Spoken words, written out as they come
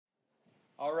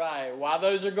All right, while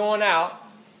those are going out,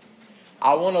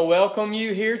 I want to welcome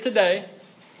you here today,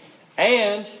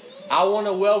 and I want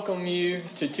to welcome you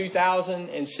to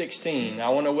 2016. I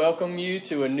want to welcome you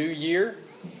to a new year,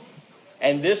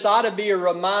 and this ought to be a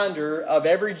reminder of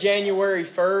every January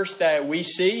 1st that we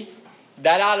see.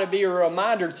 That ought to be a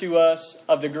reminder to us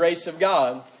of the grace of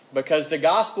God, because the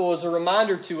gospel is a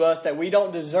reminder to us that we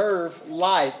don't deserve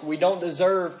life. We don't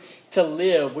deserve to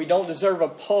live. We don't deserve a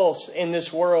pulse in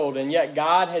this world, and yet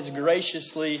God has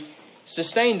graciously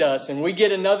sustained us, and we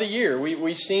get another year.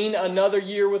 We've seen another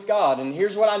year with God. And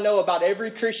here's what I know about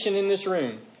every Christian in this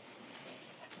room.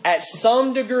 At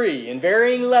some degree, in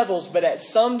varying levels, but at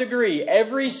some degree,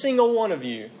 every single one of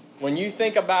you, when you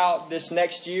think about this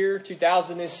next year,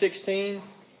 2016,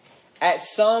 at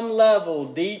some level,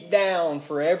 deep down,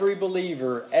 for every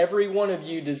believer, every one of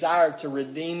you desire to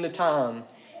redeem the time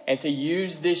and to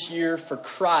use this year for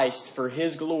Christ, for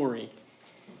His glory.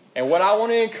 And what I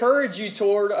want to encourage you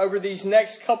toward over these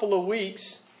next couple of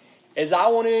weeks is I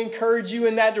want to encourage you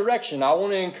in that direction. I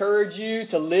want to encourage you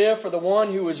to live for the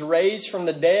one who was raised from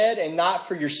the dead and not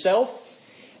for yourself.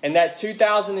 And that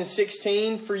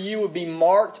 2016 for you would be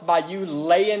marked by you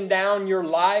laying down your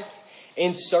life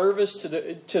in service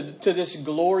to this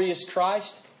glorious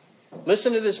Christ.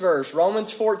 Listen to this verse.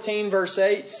 Romans 14 verse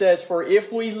 8 says, "For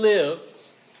if we live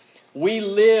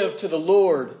to the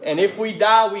Lord. And if we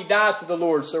die to the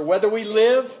Lord." So whether we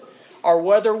live or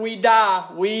whether we die,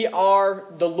 we are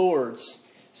the Lord's.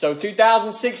 So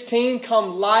 2016,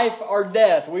 come life or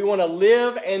death, we want to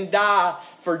live and die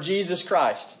for Jesus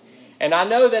Christ. And I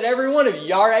know that every one of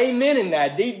you are amen in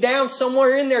that. Deep down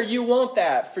somewhere in there, you want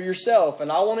that for yourself.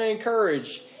 And I want to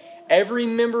encourage every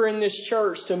member in this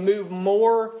church to move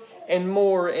more and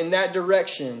more in that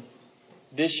direction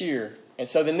this year. And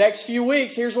so the next few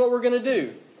weeks, here's what we're going to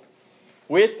do.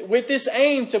 With this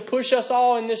aim to push us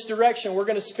all in this direction, we're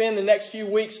going to spend the next few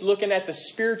weeks looking at the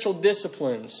spiritual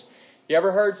disciplines. You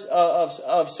ever heard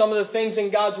of some of the things in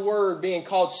God's Word being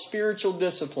called spiritual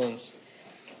disciplines?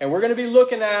 And we're going to be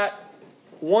looking at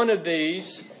one of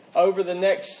these over the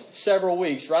next several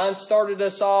weeks. Ryan started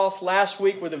us off last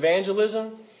week with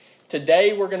evangelism.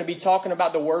 Today we're going to be talking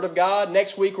about the Word of God.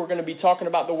 Next week we're going to be talking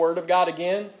about the Word of God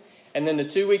again. And then the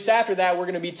 2 weeks after that, we're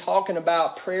going to be talking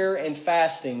about prayer and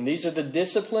fasting. These are the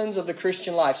disciplines of the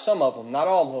Christian life. Some of them, not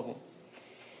all of them.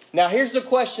 Now, here's the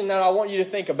question that I want you to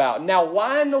think about. Now,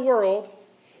 why in the world,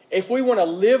 if we want to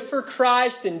live for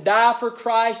Christ and die for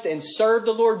Christ and serve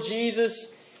the Lord Jesus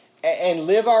and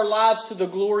live our lives to the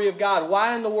glory of God,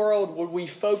 why in the world would we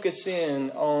focus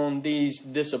in on these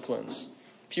disciplines?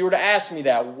 If you were to ask me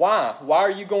that, why? Why are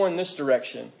you going this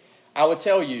direction? I would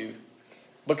tell you,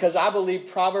 because I believe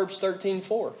Proverbs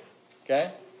 13:4.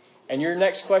 Okay? And your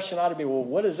next question ought to be, well,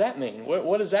 what does that mean?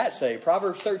 What does that say?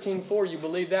 Proverbs 13:4, you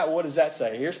believe that? What does that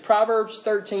say? Here's Proverbs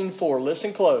 13:4.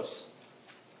 Listen close.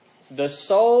 "The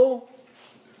soul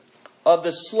of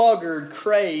the sluggard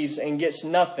craves and gets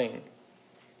nothing.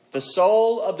 The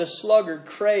soul of the sluggard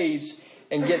craves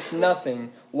and gets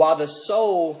nothing, while the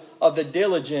soul of the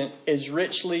diligent is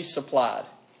richly supplied."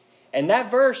 And that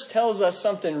verse tells us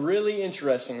something really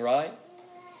interesting, right?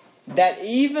 That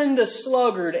even the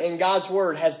sluggard in God's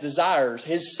Word has desires.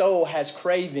 His soul has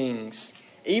cravings.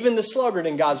 Even the sluggard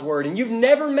in God's Word. And you've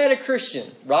never met a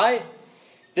Christian, right?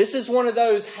 This is one of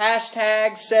those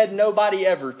hashtag said nobody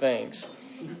ever things.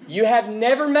 You have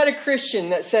never met a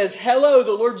Christian that says, "Hello,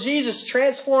 the Lord Jesus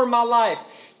transformed my life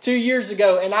 2 years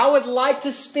ago, and I would like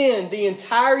to spend the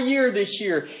entire year this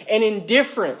year in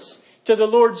indifference to the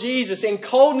Lord Jesus, in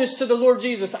coldness to the Lord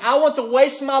Jesus. I want to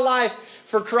waste my life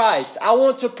for Christ. I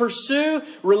want to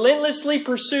relentlessly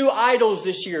pursue idols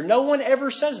this year." No one ever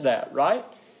says that, right?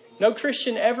 No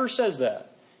Christian ever says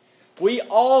that. We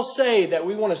all say that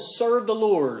we want to serve the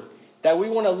Lord, that we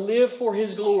want to live for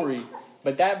His glory.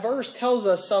 But that verse tells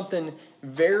us something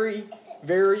very,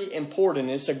 very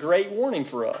important. It's a great warning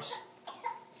for us.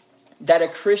 That a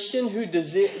Christian who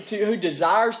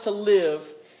desires to live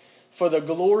for the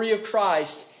glory of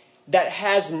Christ, that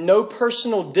has no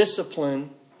personal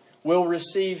discipline, will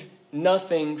receive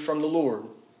nothing from the Lord.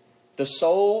 The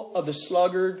soul of the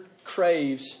sluggard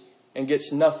craves and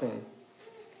gets nothing.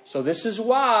 So this is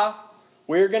why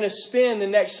we're going to spend the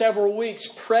next several weeks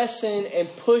pressing and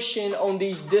pushing on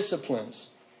these disciplines.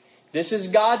 This is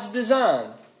God's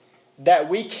design, that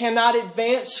we cannot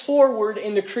advance forward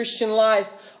in the Christian life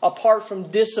apart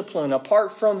from discipline,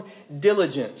 apart from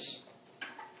diligence.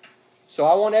 So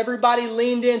I want everybody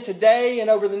leaned in today and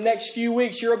over the next few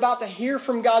weeks. You're about to hear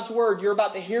from God's Word. You're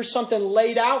about to hear something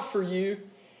laid out for you.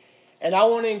 And I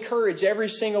want to encourage every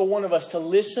single one of us to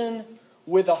listen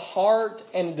with a heart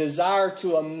and a desire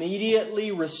to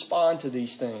immediately respond to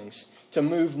these things, to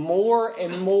move more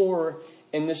and more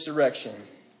in this direction.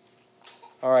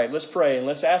 All right, let's pray and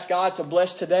let's ask God to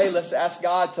bless today. Let's ask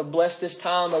God to bless this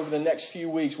time over the next few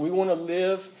weeks. We want to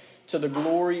live to the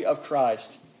glory of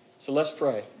Christ. So let's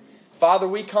pray. Father,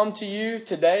 we come to you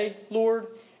today, Lord,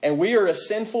 and we are a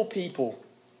sinful people.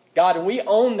 God, and we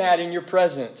own that in your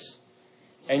presence.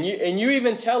 And you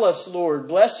even tell us, Lord,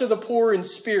 blessed are the poor in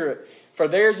spirit, for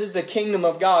theirs is the kingdom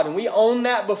of God. And we own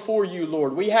that before you,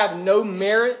 Lord. We have no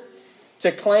merit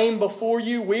to claim before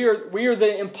you. We are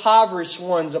the impoverished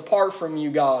ones apart from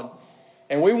you, God.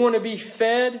 And we want to be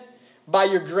fed by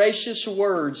your gracious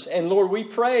words. And Lord, we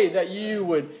pray that you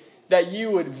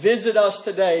would visit us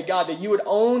today, God, that you would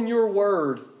own your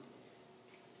word.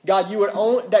 God,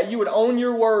 that you would own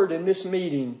your word in this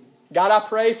meeting. God, I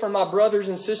pray for my brothers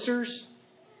and sisters.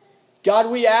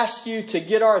 God, we ask you to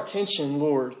get our attention,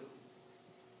 Lord.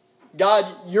 God,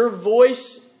 your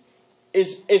voice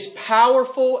is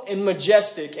powerful and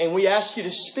majestic, and we ask you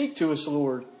to speak to us,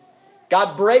 Lord.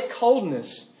 God, break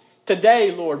coldness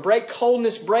today, Lord. Break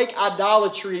coldness, break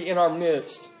idolatry in our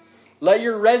midst. Let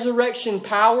your resurrection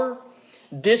power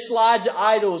dislodge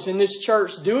idols in this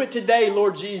church. Do it today,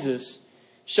 Lord Jesus.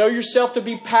 Show yourself to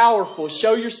be powerful.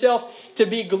 Show yourself to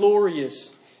be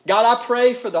glorious. God, I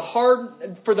pray for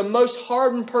the most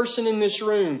hardened person in this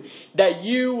room, that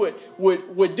you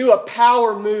would do a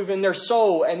power move in their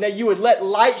soul, and that you would let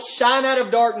light shine out of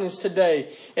darkness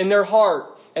today in their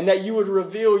heart, and that you would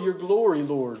reveal your glory,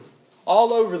 Lord,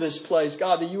 all over this place.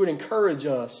 God, that you would encourage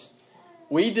us.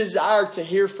 We desire to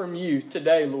hear from you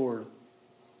today, Lord.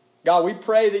 God, we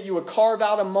pray that you would carve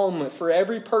out a moment for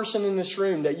every person in this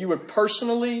room, that you would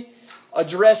personally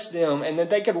address them, and that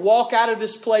they could walk out of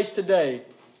this place today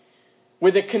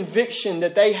with a conviction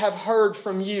that they have heard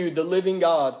from you, the living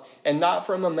God, and not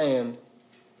from a man.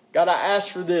 God, I ask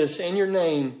for this in your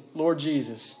name, Lord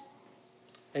Jesus.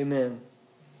 Amen.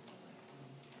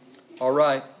 All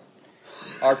right.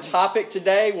 Our topic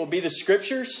today will be the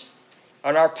Scriptures.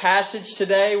 And our passage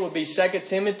today will be 2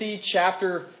 Timothy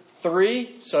chapter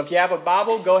 3. So if you have a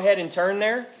Bible, go ahead and turn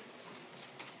there.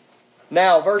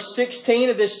 Now, verse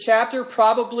 16 of this chapter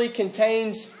probably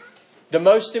contains the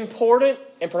most important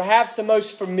and perhaps the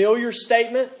most familiar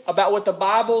statement about what the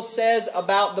Bible says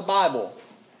about the Bible.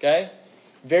 Okay?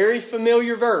 Very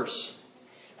familiar verse.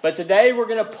 But today we're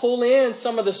going to pull in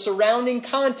some of the surrounding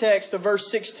context of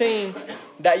verse 16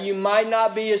 that you might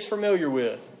not be as familiar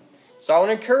with. So I want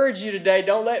to encourage you today,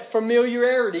 don't let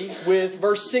familiarity with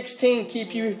verse 16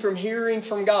 keep you from hearing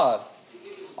from God.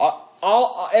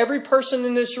 Every person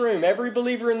in this room, every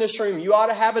believer in this room, you ought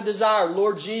to have a desire.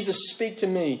 Lord Jesus, speak to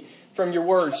me from your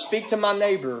word. Speak to my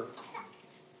neighbor.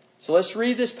 So let's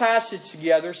read this passage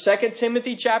together. 2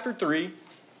 Timothy chapter 3.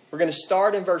 We're going to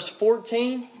start in verse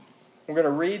 14. We're going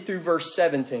to read through verse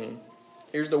 17.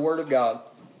 Here's the word of God.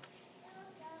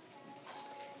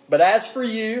 But as for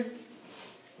you,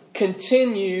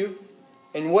 continue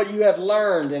in what you have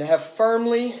learned and have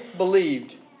firmly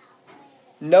believed,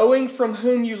 knowing from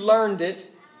whom you learned it,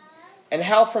 and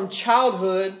how from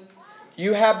childhood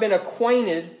you have been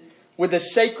acquainted with the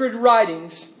sacred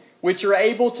writings, which are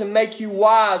able to make you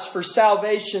wise for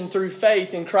salvation through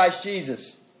faith in Christ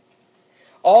Jesus.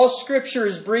 All Scripture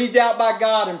is breathed out by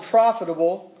God and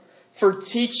profitable for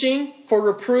teaching, for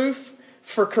reproof,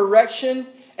 for correction,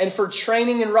 and for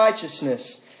training in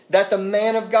righteousness, that the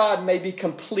man of God may be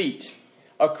complete,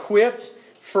 equipped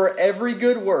for every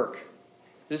good work.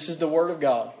 This is the Word of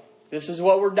God. This is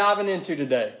what we're diving into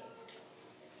today.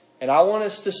 And I want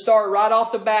us to start right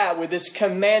off the bat with this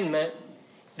commandment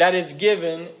that is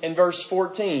given in verse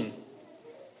 14.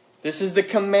 This is the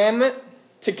commandment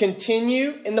to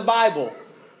continue in the Bible.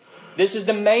 This is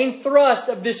the main thrust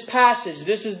of this passage.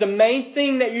 This is the main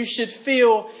thing that you should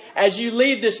feel as you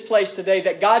leave this place today,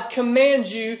 that God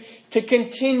commands you to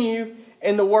continue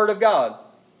in the Word of God.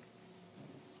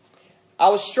 I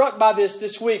was struck by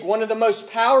this week. One of the most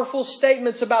powerful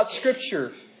statements about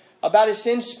Scripture, about its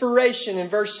inspiration in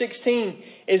verse 16,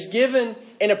 is given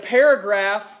in a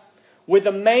paragraph with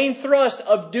the main thrust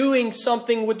of doing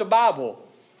something with the Bible.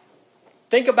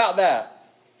 Think about that.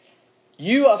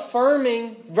 You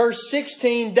affirming verse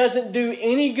 16 doesn't do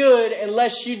any good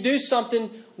unless you do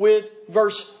something with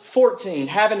verse 14.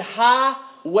 Having high,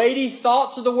 weighty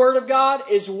thoughts of the Word of God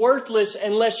is worthless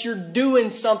unless you're doing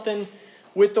something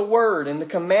with the Word. And the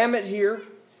commandment here,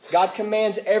 God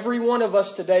commands every one of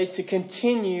us today to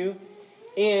continue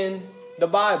in the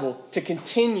Bible, to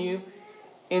continue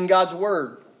in God's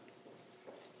Word.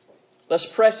 Let's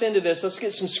press into this. Let's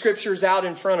get some scriptures out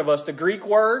in front of us. The Greek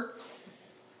word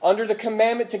under the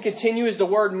commandment to continue is the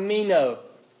word meno.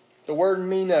 The word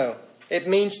meno. It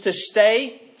means to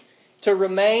stay, to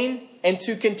remain, and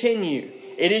to continue.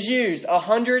 It is used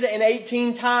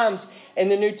 118 times in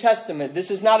the New Testament.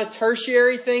 This is not a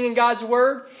tertiary thing in God's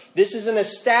Word. This is an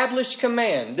established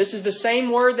command. This is the same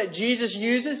word that Jesus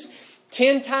uses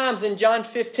 10 times in John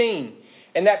 15.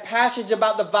 And that passage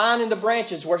about the vine and the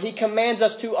branches where He commands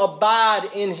us to abide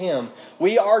in Him.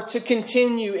 We are to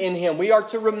continue in Him. We are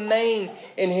to remain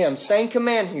in Him. Same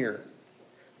command here.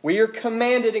 We are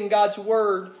commanded in God's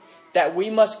Word that we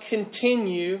must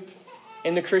continue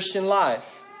in the Christian life.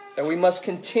 That we must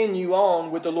continue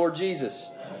on with the Lord Jesus.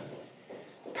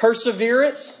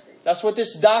 Perseverance, that's what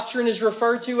this doctrine is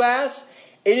referred to as.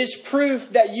 It is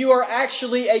proof that you are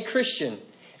actually a Christian.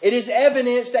 It is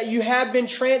evidence that you have been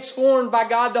transformed by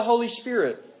God the Holy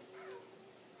Spirit.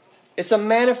 It's a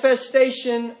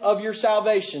manifestation of your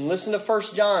salvation. Listen to 1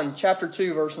 John chapter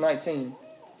 2, verse 19.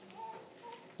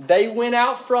 They went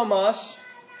out from us,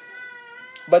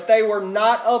 but they were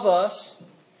not of us.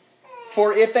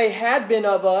 For if they had been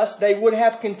of us, they would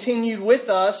have continued with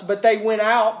us, but they went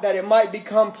out that it might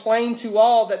become plain to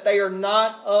all that they are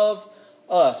not of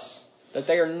us. That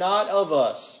they are not of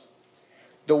us.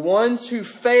 The ones who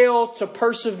fail to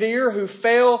persevere, who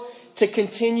fail to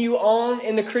continue on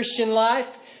in the Christian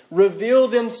life, reveal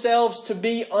themselves to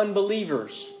be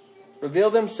unbelievers. Reveal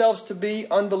themselves to be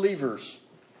unbelievers.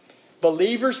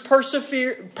 Believers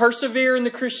persevere in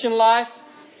the Christian life,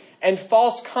 and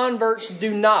false converts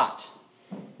do not.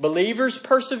 Believers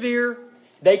persevere,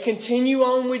 they continue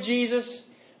on with Jesus,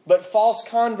 but false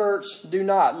converts do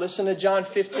not. Listen to John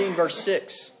 15, verse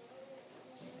 6.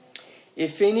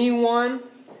 If anyone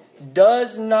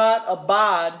does not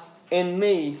abide in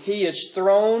me, he is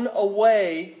thrown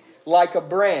away like a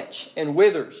branch and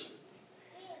withers.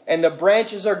 And the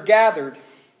branches are gathered,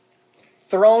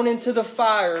 thrown into the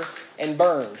fire, and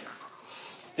burned.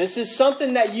 This is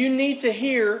something that you need to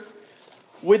hear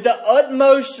with the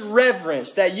utmost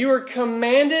reverence, that you are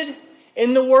commanded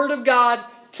in the Word of God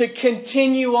to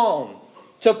continue on,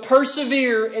 to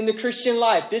persevere in the Christian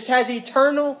life. This has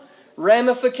eternal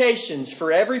ramifications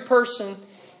for every person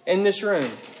in this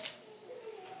room.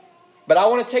 But I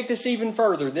want to take this even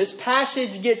further. This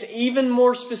passage gets even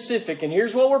more specific, and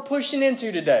here's what we're pushing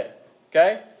into today.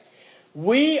 Okay?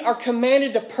 We are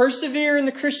commanded to persevere in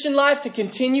the Christian life, to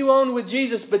continue on with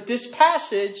Jesus, but this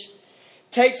passage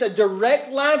takes a direct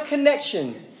line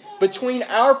connection between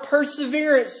our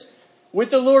perseverance with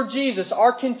the Lord Jesus,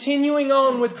 our continuing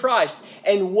on with Christ,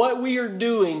 and what we are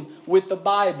doing with the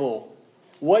Bible.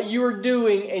 What you are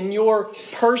doing in your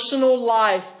personal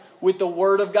life with the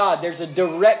Word of God. There's a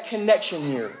direct connection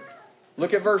here.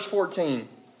 Look at verse 14.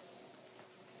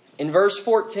 In verse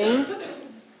 14,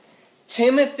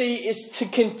 Timothy is to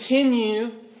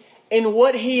continue in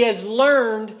what he has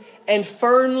learned and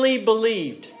firmly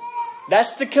believed.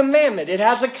 That's the commandment. It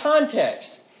has a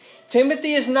context.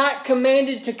 Timothy is not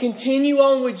commanded to continue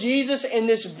on with Jesus in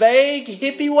this vague,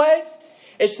 hippie way.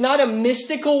 It's not a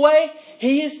mystical way.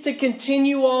 He is to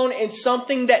continue on in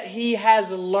something that he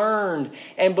has learned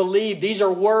and believed. These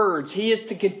are words. He is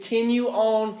to continue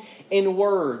on in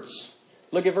words.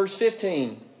 Look at verse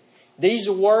 15. These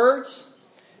words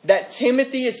that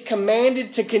Timothy is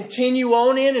commanded to continue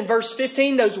on in verse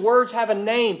 15, those words have a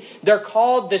name. They're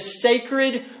called the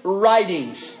sacred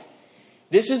writings.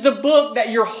 This is the book that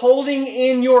you're holding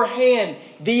in your hand,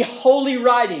 the holy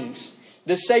writings,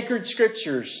 the sacred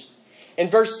scriptures. In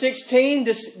verse 16,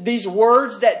 these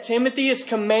words that Timothy is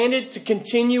commanded to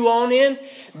continue on in,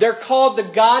 they're called the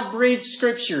God-breathed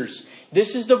scriptures.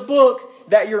 This is the book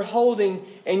that you're holding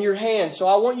in your hand. So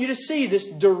I want you to see this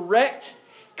direct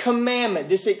commandment,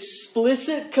 this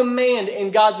explicit command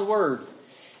in God's Word,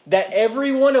 that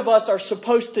every one of us are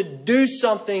supposed to do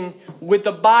something with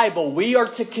the Bible. We are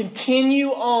to continue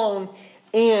on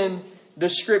in the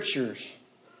Scriptures.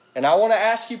 And I want to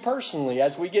ask you personally,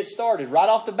 as we get started, right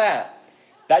off the bat,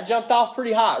 that jumped off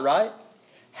pretty hot, right?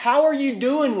 How are you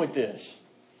doing with this?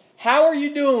 How are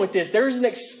you doing with this? There's an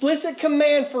explicit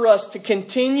command for us to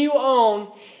continue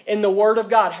on in the Word of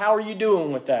God. How are you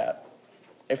doing with that?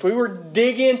 If we were to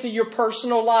dig into your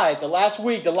personal life, the last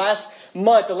week, the last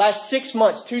month, the last 6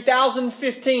 months,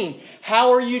 2015,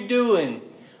 how are you doing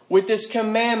with this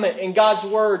commandment in God's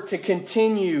Word to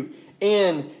continue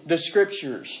in the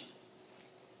Scriptures?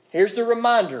 Here's the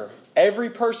reminder. Every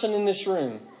person in this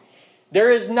room, there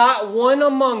is not one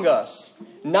among us,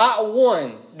 not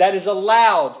one, that is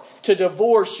allowed to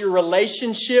divorce your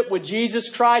relationship with Jesus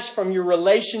Christ from your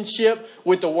relationship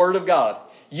with the Word of God.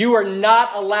 You are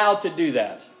not allowed to do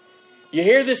that. You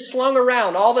hear this slung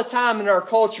around all the time in our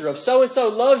culture of so-and-so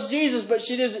loves Jesus, but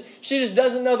she just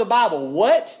doesn't know the Bible.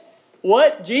 What?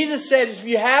 What? Jesus said, if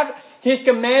you have His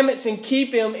commandments and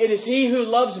keep Him, it is He who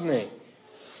loves me.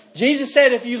 Jesus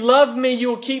said, if you love me, you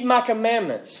will keep my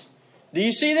commandments. Do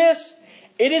you see this?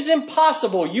 It is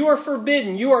impossible. You are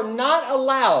forbidden. You are not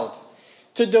allowed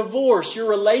to divorce your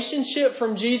relationship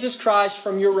from Jesus Christ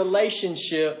from your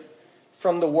relationship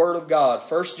from the Word of God.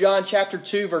 1 John chapter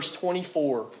 2, verse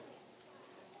 24.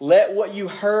 Let what you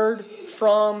heard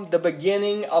from the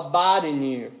beginning abide in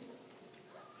you.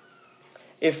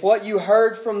 If what you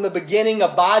heard from the beginning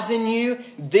abides in you,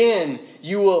 then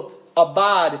you will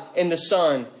abide in the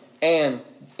Son and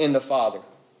in the Father.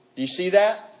 Do you see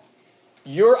that?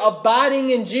 Your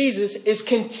abiding in Jesus is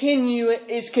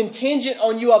contingent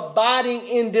on you abiding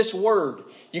in this Word.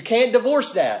 You can't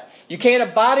divorce that. You can't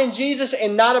abide in Jesus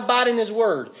and not abide in His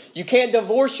Word. You can't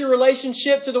divorce your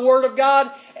relationship to the Word of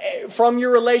God from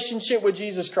your relationship with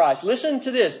Jesus Christ. Listen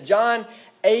to this. John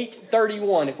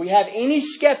 8:31. If we have any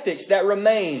skeptics that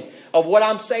remain of what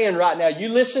I'm saying right now, you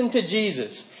listen to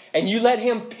Jesus. And you let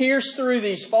Him pierce through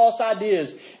these false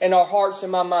ideas in our hearts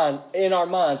and in our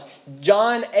minds.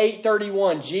 John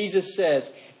 8:31, Jesus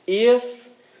says, if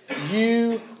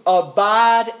you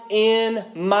abide in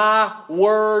my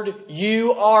word,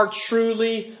 you are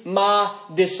truly my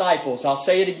disciples. I'll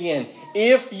say it again.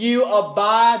 If you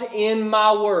abide in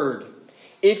my word,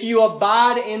 if you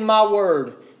abide in my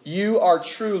word, you are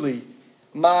truly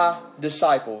my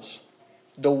disciples.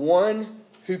 The one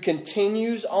who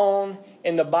continues on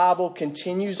in the Bible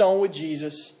continues on with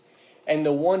Jesus, and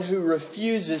the one who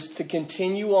refuses to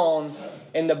continue on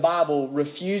in the Bible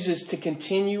refuses to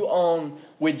continue on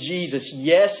with Jesus.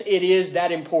 Yes, it is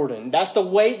that important. That's the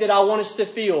weight that I want us to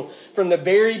feel from the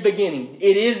very beginning.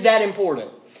 It is that important.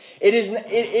 It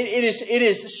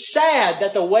is sad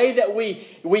that the way that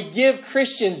we give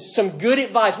Christians some good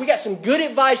advice. We got some good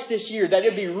advice this year that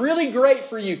it'd be really great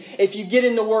for you if you get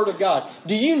in the Word of God.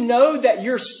 Do you know that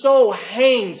your soul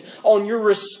hangs on your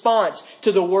response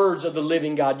to the words of the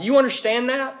living God? Do you understand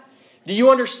that? Do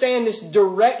you understand this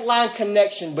direct line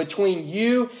connection between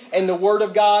you and the Word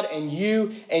of God and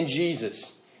you and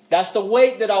Jesus? That's the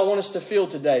weight that I want us to feel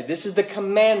today. This is the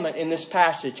commandment in this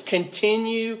passage.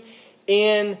 Continue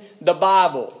in the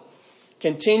Bible.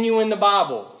 Continue in the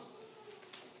Bible.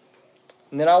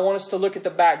 And then I want us to look at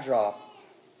the backdrop.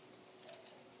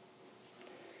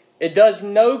 It does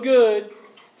no good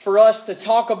for us to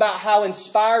talk about how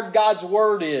inspired God's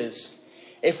Word is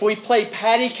if we play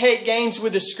patty cake games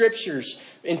with the Scriptures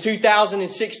in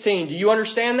 2016. Do you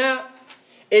understand that?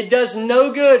 It does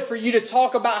no good for you to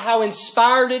talk about how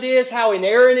inspired it is, how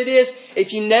inerrant it is,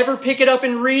 if you never pick it up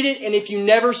and read it, and if you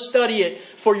never study it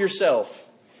for yourself.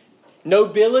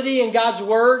 Nobility in God's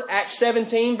Word, Acts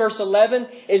 17, verse 11,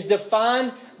 is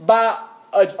defined by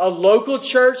a local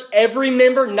church, every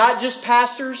member, not just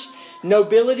pastors.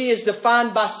 Nobility is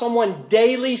defined by someone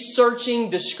daily searching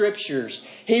the Scriptures.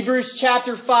 Hebrews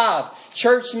chapter 5,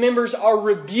 church members are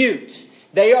rebuked.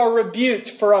 They are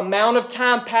rebuked for amount of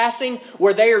time passing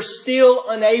where they are still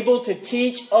unable to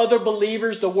teach other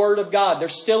believers the Word of God. They're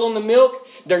still on the milk.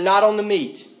 They're not on the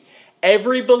meat.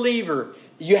 Every believer,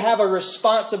 you have a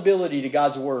responsibility to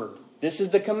God's Word. This is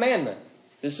the commandment.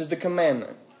 This is the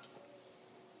commandment.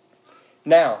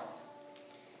 Now,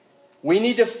 we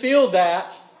need to feel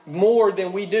that more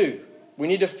than we do. We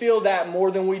need to feel that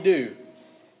more than we do.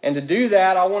 And to do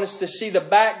that, I want us to see the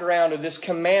background of this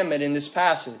commandment in this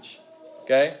passage.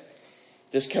 Okay?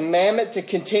 This commandment to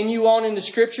continue on in the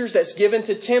Scriptures that's given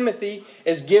to Timothy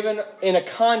is given in a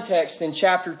context in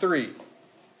chapter 3.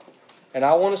 And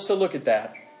I want us to look at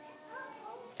that.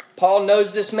 Paul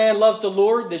knows this man loves the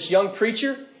Lord, this young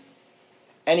preacher.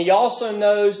 And he also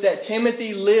knows that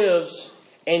Timothy lives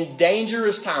in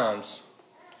dangerous times.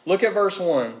 Look at verse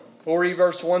 1. We'll read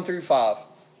verse 1 through 5.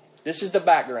 This is the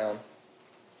background.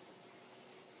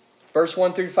 Verse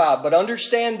 1 through 5. But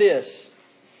understand this,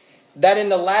 that in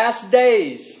the last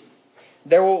days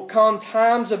there will come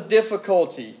times of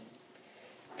difficulty.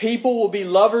 People will be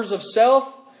lovers of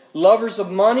self, lovers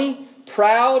of money,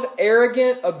 proud,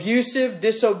 arrogant, abusive,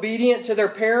 disobedient to their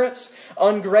parents,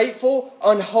 ungrateful,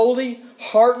 unholy,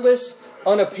 heartless,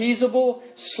 unappeasable,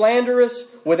 slanderous,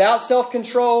 without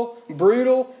self-control,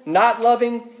 brutal, not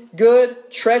loving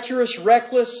good, treacherous,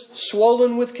 reckless,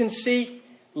 swollen with conceit,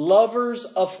 lovers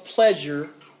of pleasure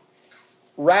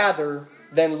rather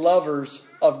than lovers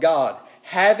of God,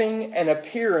 having an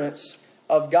appearance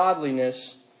of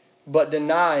godliness, but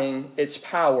denying its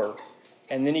power.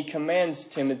 And then he commands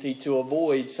Timothy to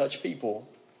avoid such people.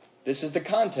 This is the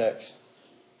context.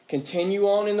 Continue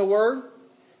on in the Word,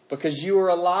 because you are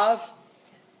alive,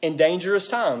 in dangerous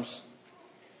times.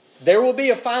 There will be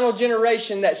a final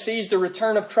generation that sees the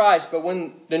return of Christ. But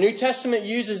when the New Testament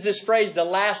uses this phrase, the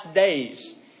last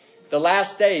days,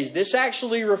 this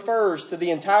actually refers to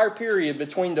the entire period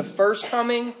between the first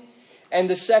coming and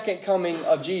the second coming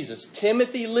of Jesus.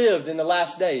 Timothy lived in the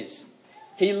last days.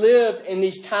 He lived in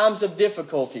these times of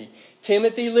difficulty.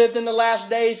 Timothy lived in the last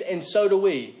days, and so do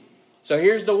we. So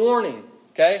here's the warning,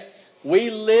 okay? We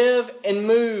live and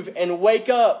move and wake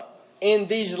up in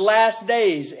these last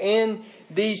days, in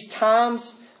these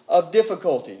times of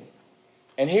difficulty.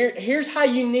 And here's how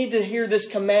you need to hear this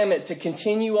commandment to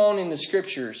continue on in the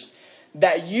Scriptures.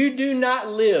 That you do not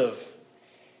live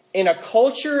in a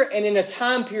culture and in a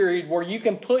time period where you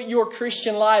can put your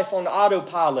Christian life on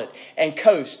autopilot and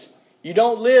coast. You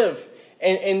don't live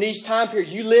in these time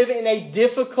periods. You live in a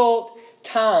difficult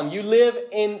time. You live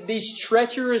in these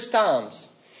treacherous times.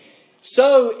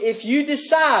 So if you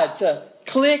decide to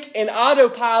click in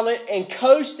autopilot and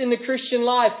coast in the Christian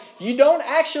life, you don't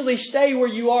actually stay where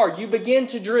you are. You begin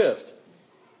to drift.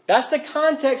 That's the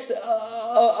context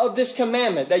of this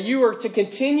commandment, that you are to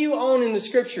continue on in the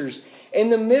Scriptures in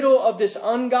the middle of this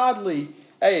ungodly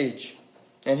age.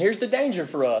 And here's the danger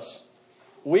for us.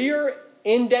 We are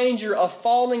in danger of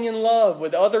falling in love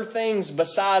with other things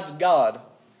besides God.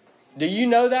 Do you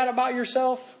know that about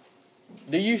yourself?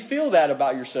 Do you feel that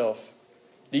about yourself?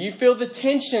 Do you feel the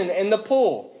tension and the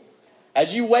pull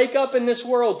as you wake up in this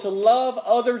world to love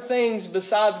other things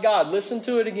besides God? Listen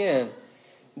to it again.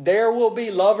 There will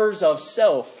be lovers of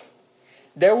self.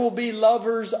 There will be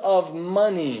lovers of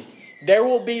money. There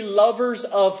will be lovers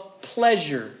of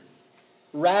pleasure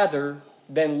rather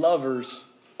than lovers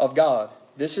of God.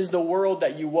 This is the world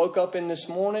that you woke up in this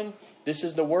morning. This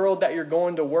is the world that you're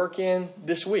going to work in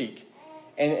this week.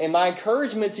 And my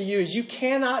encouragement to you is you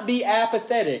cannot be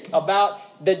apathetic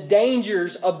about the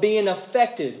dangers of being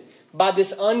affected by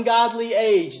this ungodly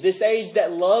age. This age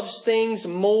that loves things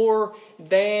more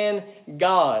than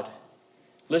God.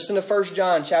 Listen to 1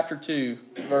 John chapter 2,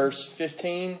 verse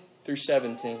 15 through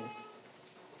 17.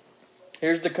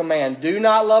 Here's the command. Do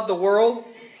not love the world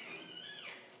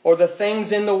or the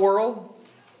things in the world.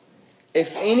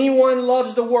 If anyone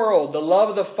loves the world, the love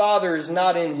of the Father is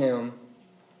not in him.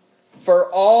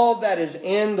 For all that is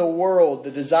in the world,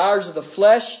 the desires of the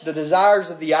flesh, the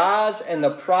desires of the eyes, and the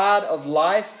pride of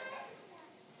life,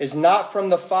 is not from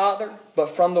the Father,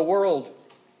 but from the world.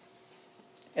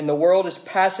 And the world is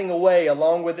passing away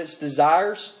along with its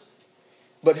desires.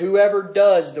 But whoever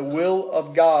does the will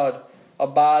of God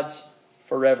abides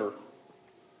forever.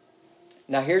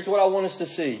 Now here's what I want us to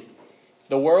see.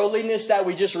 The worldliness that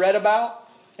we just read about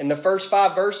in the first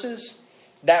 5 verses,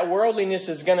 that worldliness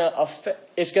is going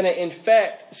to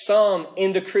infect some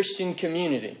in the Christian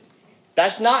community.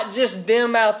 That's not just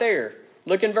them out there.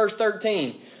 Look in verse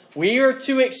 13. We are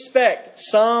to expect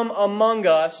some among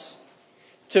us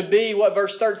to be what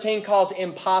verse 13 calls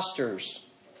imposters.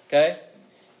 Okay?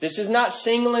 This is not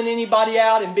singling anybody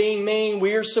out and being mean.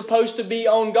 We are supposed to be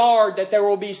on guard that there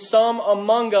will be some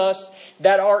among us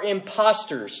that are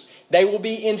imposters. They will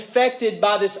be infected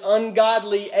by this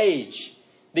ungodly age.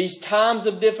 These times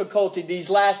of difficulty, these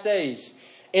last days.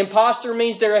 Imposter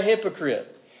means they're a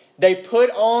hypocrite. They put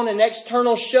on an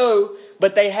external show,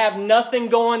 but they have nothing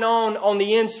going on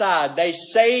the inside. They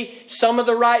say some of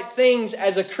the right things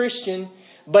as a Christian,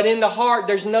 but in the heart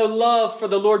there's no love for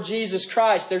the Lord Jesus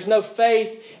Christ. There's no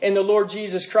faith in the Lord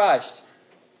Jesus Christ.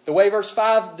 The way verse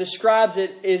 5 describes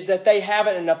it is that they have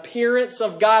an appearance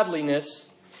of godliness,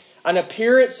 an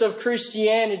appearance of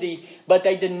Christianity, but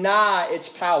they deny its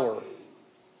power.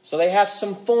 So they have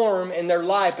some form in their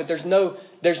life, but there's no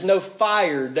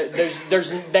fire.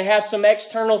 They have some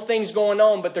external things going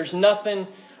on, but there's nothing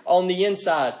on the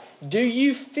inside. Do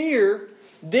you fear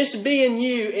this being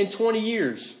you in 20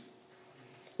 years?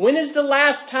 When is the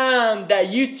last time that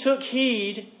you took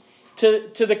heed to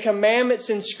the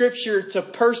commandments in Scripture to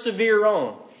persevere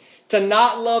on, to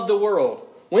not love the world?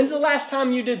 When's the last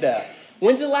time you did that?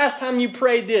 When's the last time you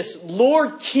prayed this?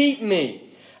 Lord, keep me.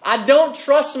 I don't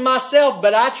trust myself,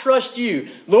 but I trust you.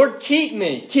 Lord, keep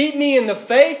me. Keep me in the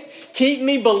faith. Keep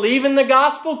me believing the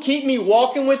gospel. Keep me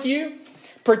walking with you.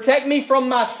 Protect me from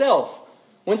myself.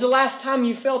 When's the last time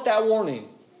you felt that warning?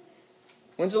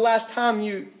 When's the last time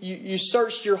you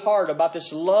searched your heart about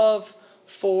this love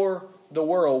for the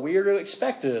world? We are to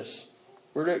expect this.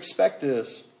 We're to expect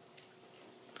this.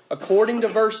 According to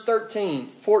verse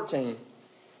 14,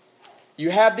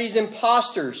 you have these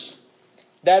imposters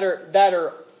that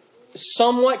are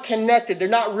somewhat connected. They're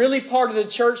not really part of the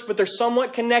church, but they're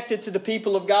somewhat connected to the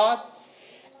people of God.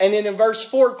 And then in verse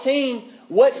 14,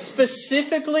 what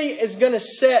specifically is going to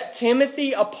set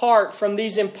Timothy apart from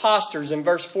these imposters in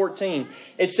verse 14.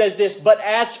 It says this, but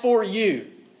as for you.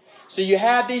 So you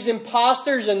have these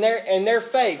imposters and they're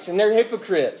fakes and they're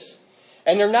hypocrites.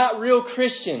 And they're not real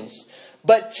Christians.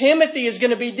 But Timothy is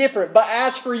going to be different. But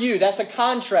as for you, that's a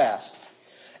contrast.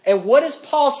 And what does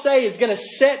Paul say is going to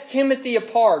set Timothy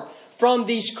apart from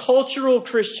these cultural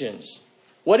Christians?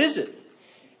 What is it?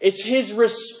 It's his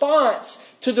response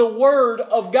to the Word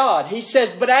of God. He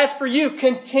says, but as for you,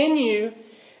 continue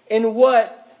in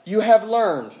what you have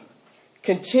learned.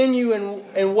 Continue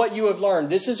in what you have learned.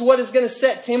 This is what is going to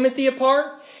set Timothy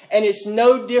apart. And it's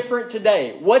no different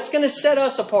today. What's going to set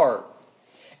us apart?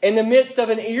 In the midst of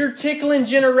an ear-tickling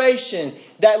generation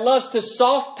that loves to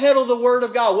soft-pedal the Word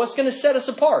of God, what's going to set us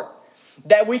apart?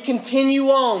 That we continue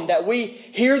on, that we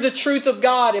hear the truth of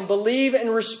God and believe and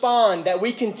respond, that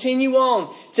we continue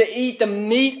on to eat the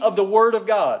meat of the Word of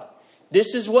God.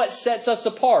 This is what sets us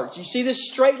apart. You see this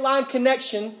straight line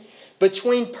connection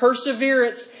between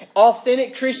perseverance,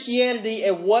 authentic Christianity,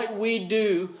 and what we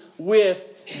do with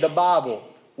the Bible.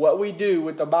 What we do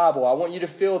with the Bible. I want you to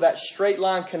feel that straight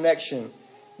line connection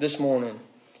this morning.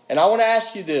 And I want to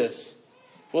ask you this.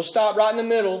 We'll stop right in the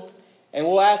middle and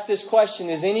we'll ask this question.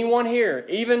 Is anyone here,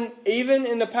 even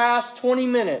in the past 20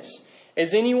 minutes,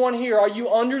 is anyone here, are you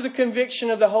under the conviction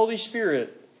of the Holy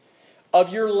Spirit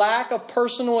of your lack of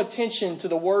personal attention to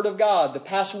the Word of God the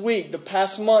past week, the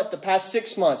past month, the past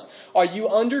 6 months? Are you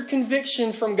under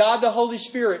conviction from God the Holy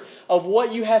Spirit of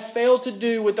what you have failed to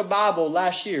do with the Bible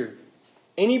last year?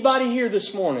 Anybody here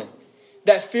this morning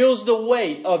that feels the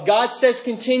weight of God says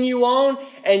continue on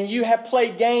and you have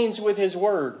played games with His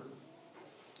Word?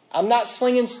 I'm not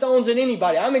slinging stones at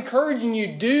anybody. I'm encouraging you,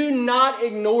 do not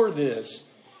ignore this.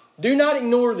 Do not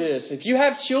ignore this. If you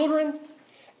have children,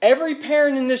 every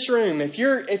parent in this room, if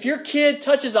your kid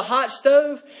touches a hot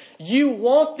stove, you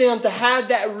want them to have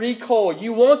that recoil.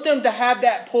 You want them to have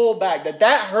that pullback,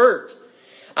 that hurt.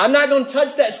 I'm not going to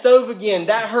touch that stove again.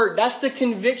 That hurt. That's the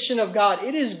conviction of God.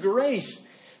 It is grace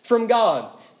from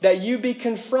God that you be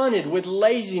confronted with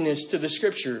laziness to the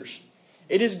Scriptures.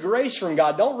 It is grace from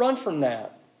God. Don't run from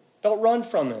that. Don't run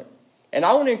from it. And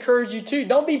I want to encourage you too.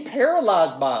 Don't be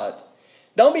paralyzed by it.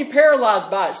 Don't be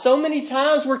paralyzed by it. So many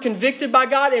times we're convicted by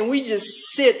God and we just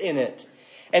sit in it.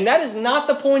 And that is not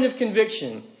the point of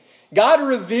conviction. God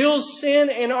reveals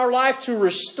sin in our life to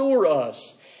restore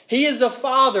us. He is a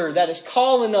Father that is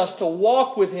calling us to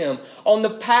walk with Him on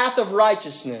the path of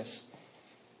righteousness.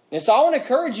 And so I want to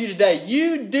encourage you today.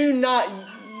 You do not...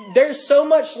 There's so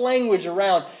much language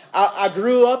around. I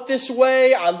grew up this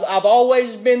way. I've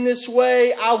always been this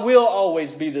way. I will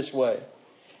always be this way.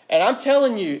 And I'm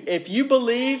telling you, if you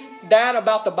believe that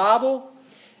about the Bible,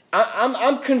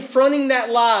 I'm confronting that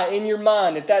lie in your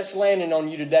mind if that's landing on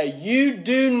you today. You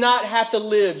do not have to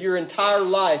live your entire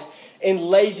life in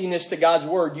laziness to God's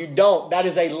Word. You don't. That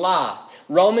is a lie.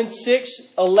 Romans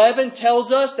 6:11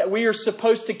 tells us that we are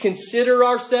supposed to consider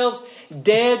ourselves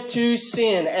dead to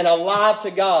sin and alive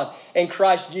to God in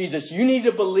Christ Jesus. You need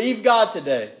to believe God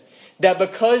today that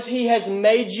because He has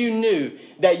made you new,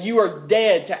 that you are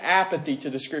dead to apathy to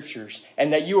the Scriptures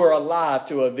and that you are alive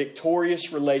to a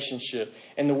victorious relationship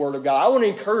in the Word of God. I want to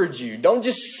encourage you. Don't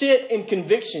just sit in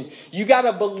conviction. You got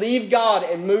to believe God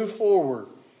and move forward.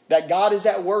 That God is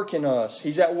at work in us.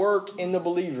 He's at work in the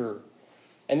believer.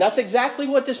 And that's exactly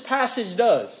what this passage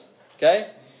does. Okay?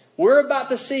 We're about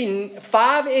to see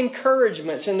 5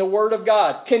 encouragements in the Word of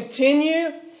God.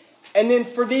 Continue, and then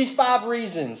for these 5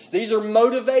 reasons. These are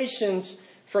motivations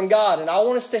from God. And I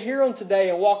want us to hear them today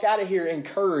and walk out of here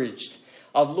encouraged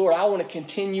of, Lord, I want to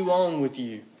continue on with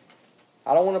you.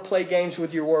 I don't want to play games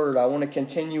with your Word. I want to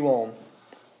continue on.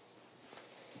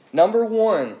 Number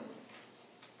 1.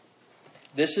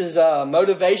 This is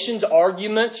motivations,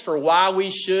 arguments for why we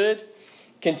should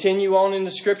continue on in the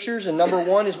Scriptures. And number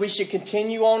 1 is we should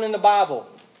continue on in the Bible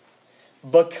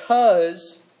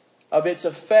because of its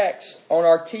effects on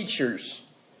our teachers.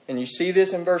 And you see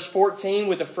this in verse 14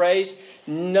 with the phrase,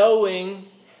 knowing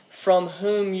from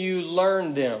whom you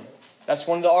learned them. That's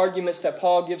one of the arguments that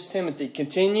Paul gives Timothy.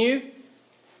 Continue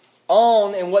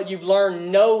on in what you've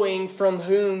learned, knowing from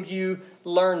whom you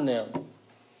learned them.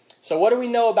 So what do we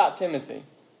know about Timothy?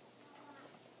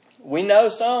 We know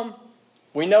some.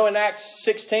 We know in Acts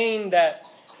 16 that,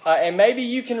 and maybe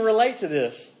you can relate to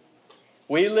this.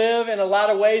 We live in a lot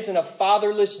of ways in a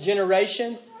fatherless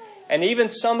generation. And even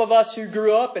some of us who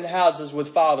grew up in houses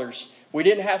with fathers, we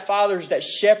didn't have fathers that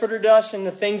shepherded us in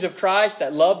the things of Christ,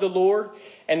 that loved the Lord,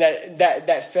 and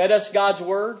that fed us God's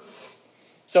Word.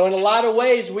 So in a lot of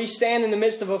ways, we stand in the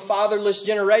midst of a fatherless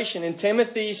generation. And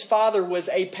Timothy's father was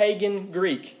a pagan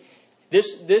Greek.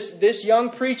 This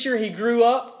young preacher, he grew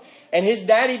up and his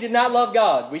daddy did not love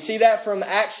God. We see that from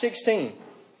Acts 16.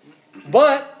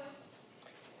 But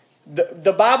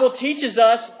the Bible teaches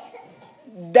us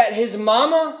that his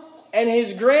mama and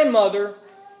his grandmother,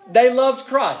 they loved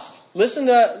Christ. Listen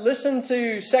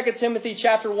to 2 Timothy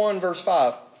chapter 1, verse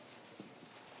 5.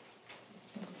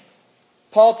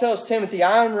 Paul tells Timothy,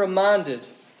 I am reminded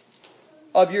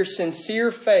of your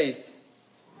sincere faith,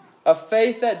 a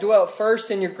faith that dwelt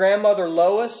first in your grandmother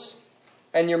Lois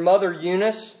and your mother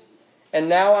Eunice, and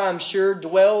now I am sure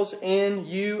dwells in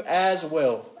you as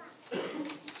well.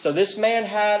 So this man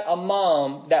had a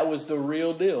mom that was the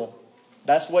real deal.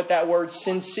 That's what that word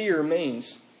sincere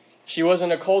means. She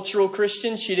wasn't a cultural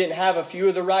Christian. She didn't have a few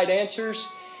of the right answers.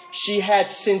 She had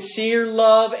sincere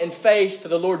love and faith for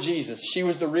the Lord Jesus. She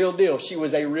was the real deal. She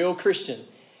was a real Christian.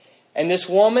 And this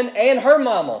woman and her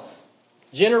mama,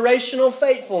 generational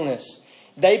faithfulness,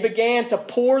 they began to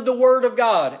pour the Word of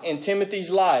God in Timothy's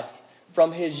life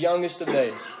from his youngest of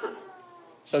days.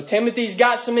 So Timothy's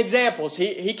got some examples.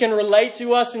 He can relate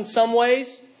to us in some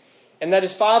ways, and that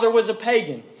his father was a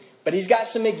pagan. But he's got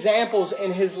some examples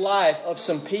in his life of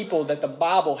some people that the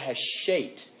Bible has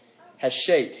shaped.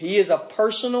 He is a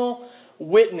personal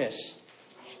witness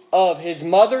of his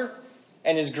mother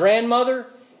and his grandmother.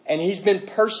 And he's been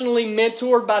personally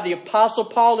mentored by the Apostle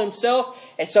Paul himself.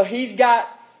 And so he's got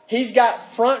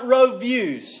front row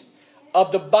views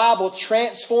of the Bible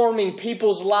transforming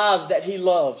people's lives that he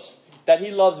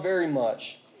loves very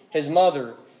much. His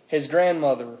mother, his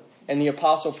grandmother, and the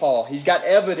Apostle Paul. He's got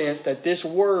evidence that this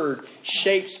Word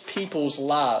shapes people's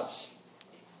lives.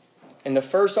 And the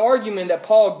first argument that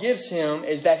Paul gives him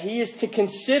is that he is to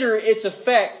consider its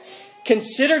effect.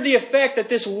 Consider the effect that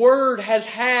this Word has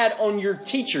had on your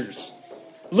teachers.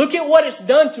 Look at what it's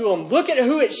done to them. Look at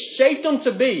who it shaped them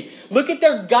to be. Look at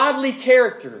their godly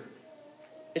character.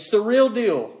 It's the real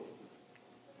deal.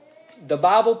 The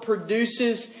Bible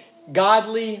produces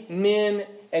godly men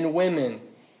and women.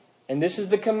 And this is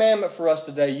the commandment for us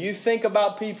today. You think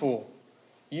about people.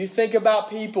 You think about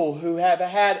people who have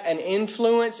had an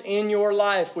influence in your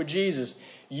life with Jesus.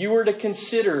 You are to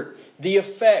consider the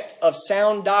effect of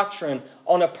sound doctrine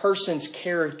on a person's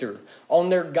character, on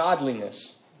their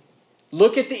godliness.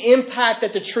 Look at the impact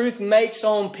that the truth makes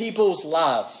on people's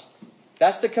lives.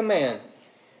 That's the command.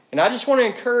 And I just want to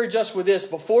encourage us with this.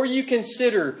 Before you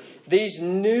consider these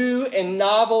new and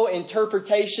novel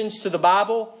interpretations to the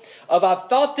Bible, I've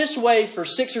thought this way for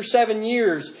 6 or 7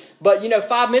 years, but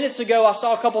 5 minutes ago I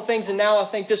saw a couple things and now I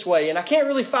think this way. And I can't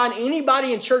really find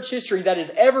anybody in church history that has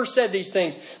ever said these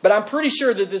things, but I'm pretty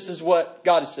sure that this is what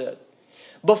God has said.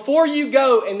 Before you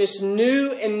go in this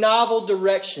new and novel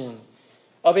direction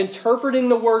of interpreting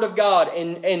the Word of God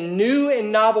in new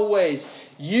and novel ways,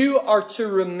 you are to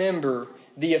remember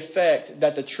the effect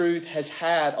that the truth has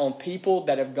had on people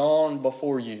that have gone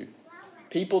before you.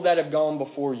 People that have gone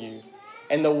before you.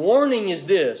 And the warning is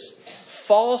this: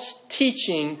 false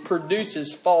teaching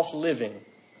produces false living.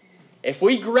 If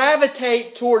we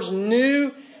gravitate towards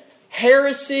new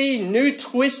heresy, new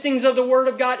twistings of the Word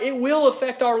of God, it will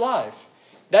affect our life.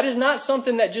 That is not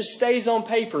something that just stays on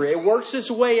paper. It works its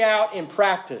way out in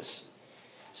practice.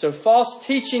 So false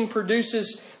teaching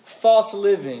produces false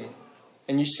living.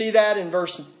 And you see that in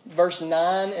verse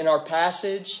 9 in our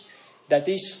passage, that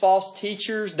these false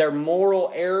teachers, their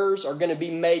moral errors are going to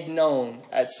be made known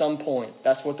at some point.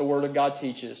 That's what the Word of God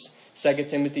teaches. 2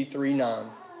 Timothy 3:9.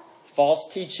 False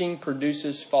teaching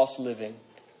produces false living.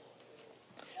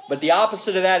 But the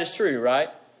opposite of that is true, right?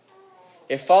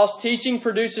 If false teaching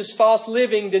produces false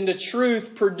living, then the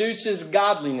truth produces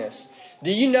godliness.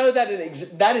 Do you know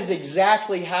that that is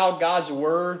exactly how God's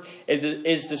Word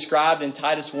is described in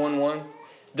Titus 1:1?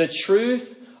 The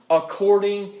truth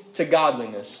according to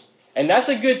godliness. And that's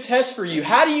a good test for you.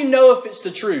 How do you know if it's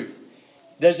the truth?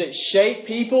 Does it shape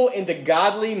people into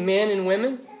godly men and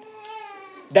women?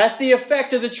 That's the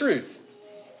effect of the truth.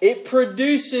 It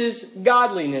produces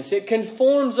godliness. It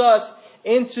conforms us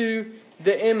into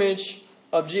the image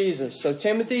of Jesus. So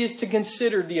Timothy is to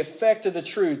consider the effect of the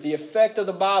truth, the effect of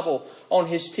the Bible on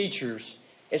his teachers.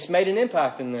 It's made an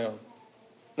impact in them.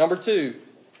 Number 2,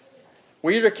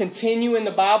 we are to continue in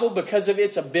the Bible because of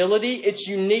its ability, its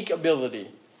unique ability.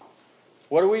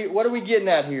 What are we getting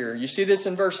at here? You see this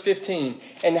in verse 15.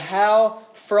 And how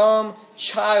from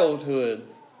childhood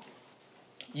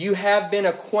you have been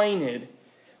acquainted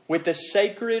with the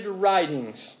sacred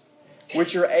writings,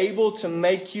 which are able to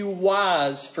make you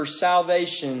wise for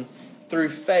salvation through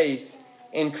faith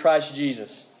in Christ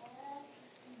Jesus.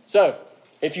 So,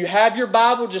 if you have your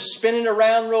Bible, just spin it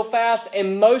around real fast.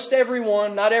 And most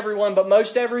everyone, not everyone, but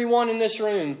most everyone in this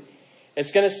room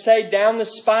It's going to say down the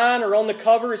spine or on the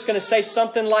cover, it's going to say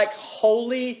something like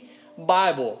Holy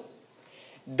Bible.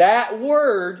 That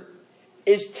word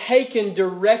is taken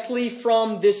directly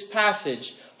from this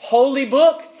passage. Holy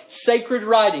book, sacred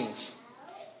writings.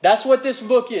 That's what this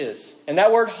book is. And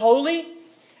that word holy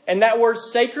and that word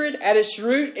sacred, at its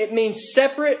root, it means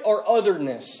separate or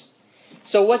otherness.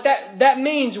 So what that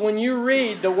means when you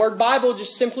read, the word Bible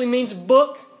just simply means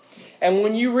book. And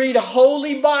when you read a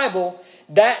Holy Bible,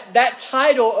 that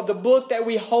title of the book that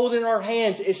we hold in our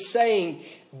hands is saying,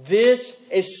 this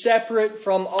is separate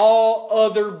from all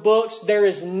other books. There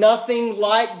is nothing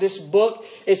like this book.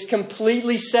 It's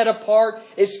completely set apart.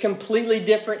 It's completely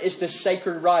different. It's the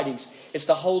sacred writings. It's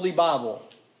the Holy Bible.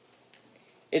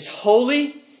 It's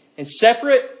holy and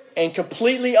separate and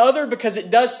completely other because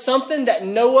it does something that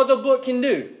no other book can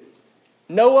do.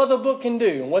 No other book can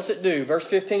do. And what's it do? Verse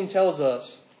 15 tells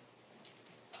us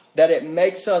that it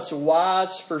makes us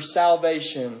wise for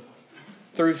salvation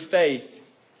through faith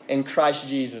in Christ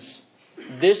Jesus.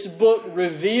 This book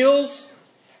reveals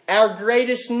our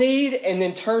greatest need and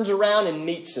then turns around and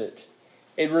meets it.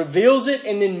 It reveals it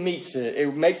and then meets it.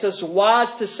 It makes us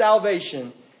wise to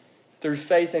salvation through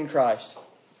faith in Christ.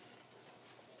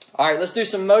 All right, let's do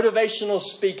some motivational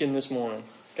speaking this morning.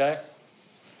 Okay?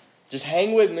 Just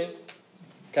hang with me.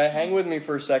 Okay, hang with me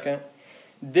for a second.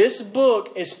 This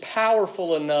book is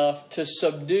powerful enough to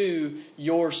subdue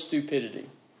your stupidity.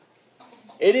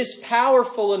 It is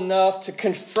powerful enough to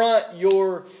confront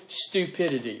your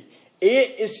stupidity.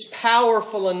 It is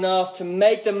powerful enough to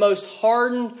make the most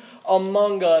hardened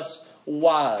among us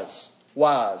wise.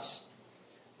 Wise.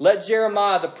 Let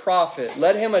Jeremiah the prophet,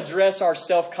 let him address our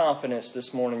self-confidence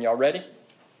this morning. Y'all ready?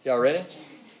 Y'all ready?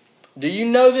 Do you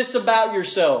know this about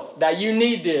yourself? That you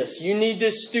need this. You need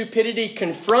this stupidity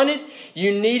confronted.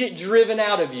 You need it driven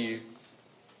out of you.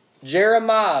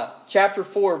 Jeremiah chapter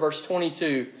 4 verse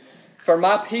 22. For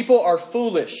my people are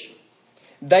foolish.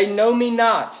 They know me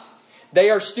not. They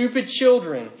are stupid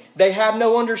children. They have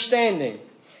no understanding.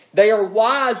 They are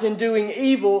wise in doing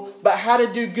evil, but how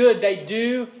to do good they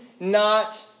do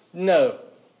not know.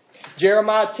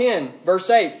 Jeremiah 10 verse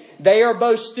 8. They are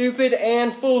both stupid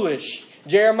and foolish.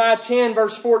 Jeremiah 10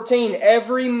 verse 14.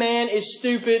 Every man is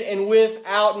stupid and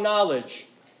without knowledge.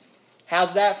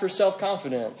 How's that for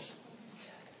self-confidence?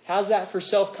 How's that for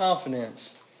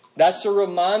self-confidence? That's a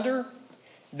reminder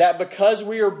that because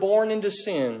we are born into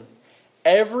sin,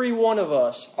 every one of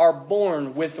us are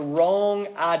born with wrong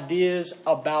ideas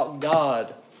about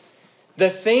God. The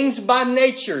things by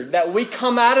nature that we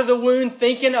come out of the womb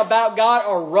thinking about God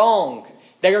are wrong.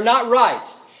 They are not right.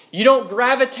 You don't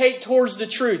gravitate towards the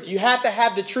truth. You have to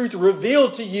have the truth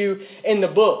revealed to you in the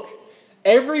book.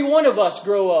 Every one of us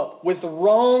grow up with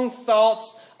wrong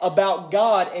thoughts about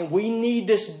God, and we need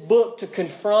this book to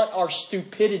confront our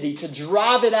stupidity, to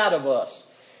drive it out of us.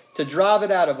 To drive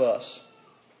it out of us.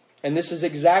 And this is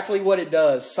exactly what it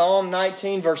does. Psalm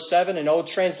 19 verse 7, an old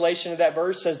translation of that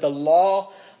verse says, the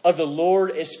law of the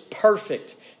Lord is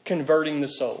perfect, converting the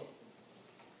soul.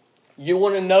 You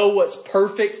want to know what's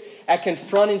perfect at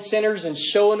confronting sinners and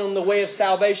showing them the way of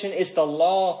salvation? It's the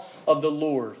law of the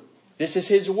Lord. This is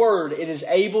His Word. It is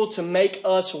able to make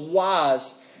us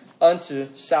wise unto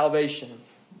salvation.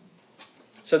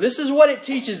 So this is what it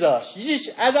teaches us.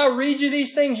 As I read you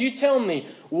these things, you tell me,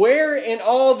 where in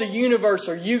all the universe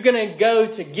are you going to go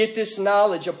to get this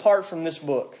knowledge apart from this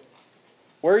book?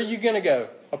 Where are you going to go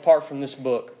apart from this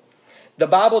book? The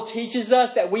Bible teaches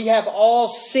us that we have all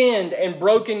sinned and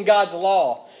broken God's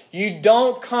law. You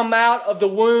don't come out of the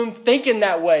womb thinking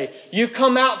that way. You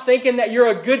come out thinking that you're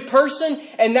a good person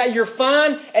and that you're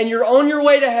fine and you're on your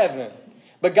way to heaven.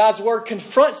 But God's Word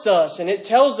confronts us and it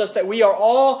tells us that we are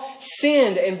all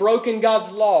sinned and broken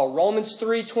God's law. Romans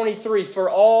 3:23, for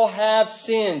all have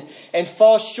sinned and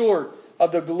fall short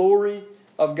of the glory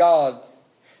of God.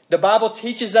 The Bible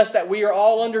teaches us that we are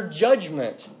all under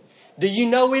judgment. Do you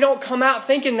know we don't come out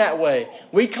thinking that way?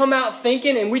 We come out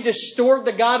thinking and we distort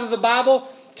the God of the Bible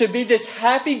to be this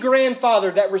happy grandfather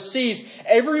that receives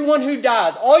everyone who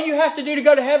dies. All you have to do to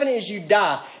go to heaven is you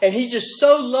die. And He's just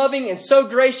so loving and so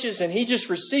gracious and He just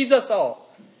receives us all.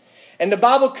 And the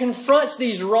Bible confronts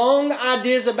these wrong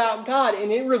ideas about God and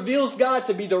it reveals God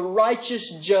to be the righteous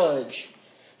judge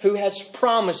who has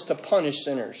promised to punish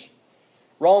sinners.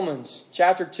 Romans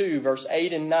chapter 2 verse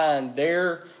 8 and 9.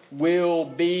 There will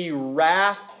be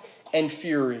wrath and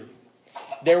fury.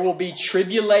 There will be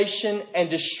tribulation and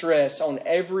distress on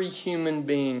every human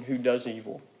being who does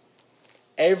evil.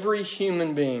 Every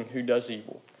human being who does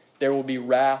evil. There will be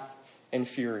wrath and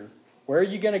fury. Where are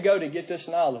you going to go to get this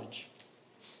knowledge?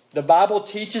 The Bible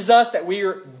teaches us that we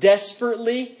are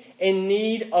desperately in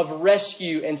need of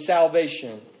rescue and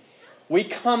salvation. We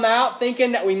come out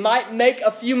thinking that we might make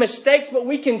a few mistakes, but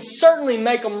we can certainly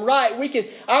make them right.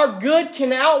 Our good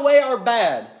can outweigh our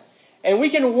bad. And we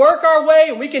can work our way,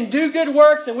 and we can do good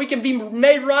works, and we can be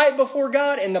made right before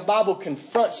God. And the Bible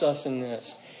confronts us in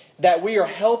this, that we are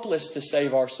helpless to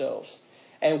save ourselves.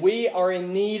 And we are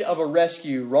in need of a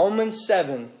rescue. Romans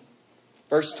 7,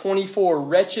 verse 24,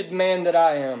 "Wretched man that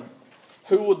I am,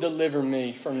 who will deliver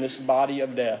me from this body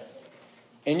of death?"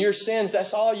 In your sins,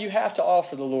 that's all you have to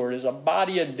offer the Lord, is a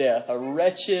body of death, a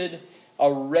wretched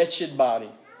body,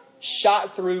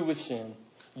 shot through with sin.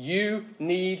 You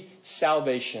need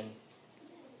salvation.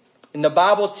 And the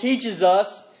Bible teaches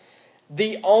us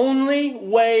the only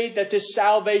way that this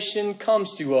salvation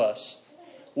comes to us.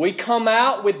 We come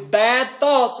out with bad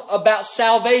thoughts about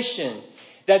salvation,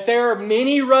 that there are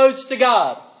many roads to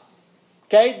God.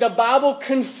 Okay? The Bible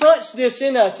confronts this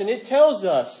in us, and it tells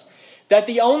us that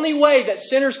the only way that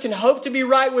sinners can hope to be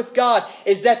right with God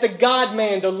is that the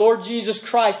God-man, the Lord Jesus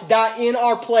Christ, die in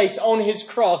our place on His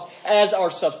cross as our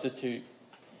substitute.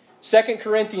 2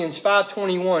 Corinthians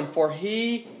 5:21,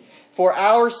 For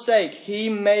our sake He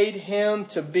made Him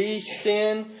to be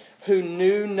sin who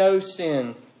knew no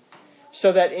sin,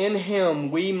 so that in Him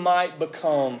we might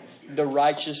become the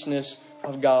righteousness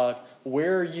of God.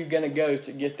 Where are you going to go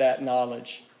to get that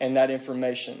knowledge and that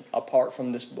information apart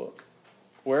from this book?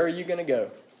 Where are you going to go?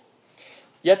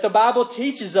 Yet the Bible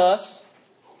teaches us,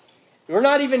 we're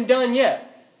not even done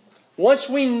yet. Once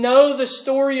we know the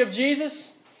story of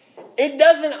Jesus, it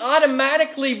doesn't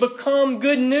automatically become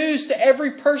good news to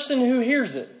every person who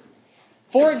hears it.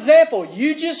 For example,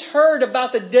 you just heard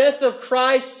about the death of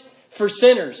Christ for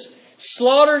sinners,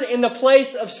 slaughtered in the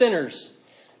place of sinners.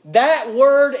 That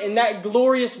word and that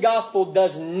glorious gospel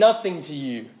does nothing to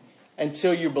you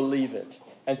until you believe it.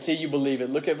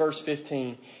 Look at verse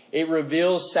 15. It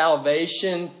reveals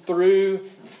salvation through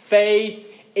faith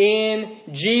in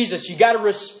Jesus. You got to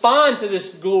respond to this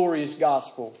glorious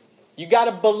gospel. You got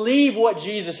to believe what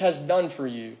Jesus has done for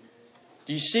you.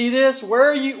 Do you see this? Where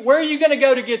are you going to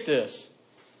go to get this?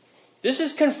 This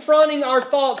is confronting our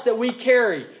thoughts that we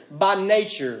carry by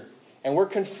nature. And we're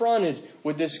confronted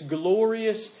with this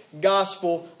glorious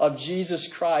gospel of Jesus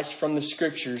Christ from the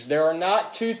Scriptures. There are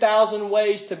not 2,000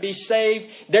 ways to be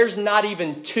saved. There's not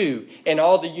even two in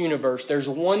all the universe. There's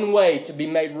one way to be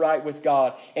made right with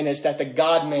God, and it's that the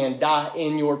God-man die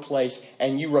in your place,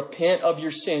 and you repent of your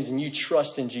sins, and you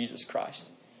trust in Jesus Christ.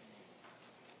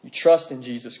 You trust in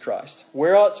Jesus Christ.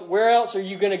 Where else are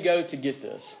you going to go to get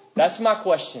this? That's my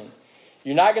question.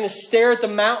 You're not going to stare at the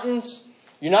mountains.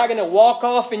 You're not going to walk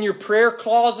off in your prayer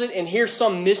closet and hear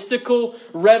some mystical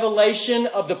revelation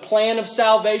of the plan of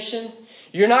salvation.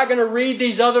 You're not going to read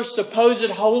these other supposed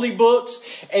holy books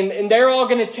and they're all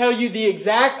going to tell you the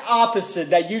exact opposite,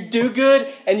 that you do good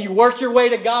and you work your way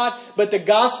to God. But the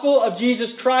gospel of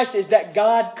Jesus Christ is that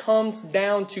God comes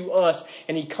down to us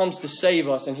and He comes to save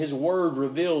us, and His Word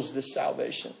reveals this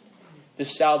salvation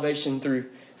through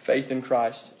faith in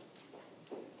Christ.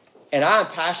 And I am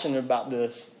passionate about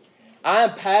this. I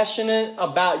am passionate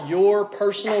about your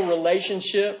personal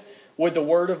relationship with the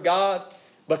Word of God,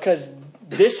 because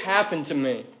this happened to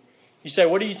me. You say,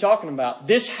 what are you talking about?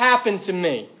 This happened to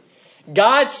me.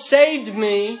 God saved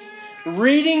me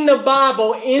reading the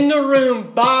Bible in the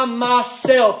room by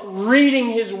myself, reading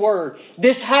His Word.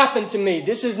 This happened to me.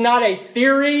 This is not a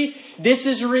theory. This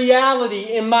is reality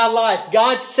in my life.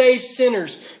 God saves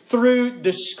sinners through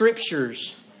the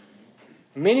Scriptures.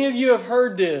 Many of you have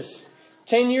heard this.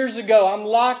 10 years ago, I'm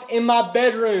locked in my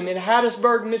bedroom in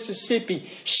Hattiesburg, Mississippi,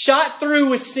 shot through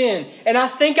with sin. And I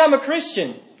think I'm a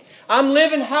Christian. I'm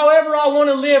living however I want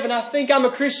to live, and I think I'm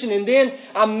a Christian. And then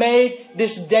I made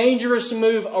this dangerous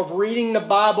move of reading the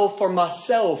Bible for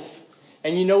myself.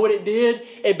 And you know what it did?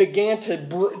 It began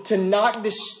to knock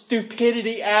this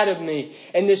stupidity out of me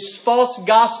and this false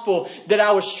gospel that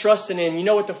I was trusting in. You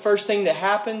know what the first thing that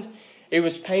happened? It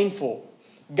was painful.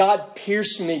 God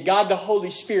pierced me. God, the Holy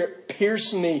Spirit,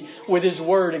 pierced me with His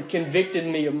Word and convicted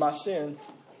me of my sin.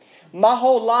 My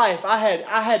whole life, I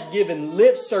had given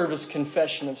lip service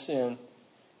confession of sin.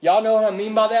 Y'all know what I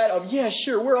mean by that? Oh, yeah,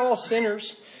 sure, we're all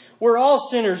sinners. We're all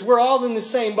sinners. We're all in the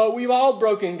same boat. We've all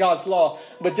broken God's law.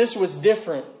 But this was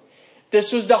different.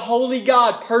 This was the Holy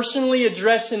God personally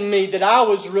addressing me that I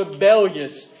was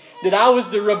rebellious. That I was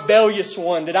the rebellious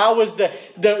one. That I was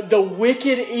the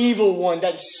wicked, evil one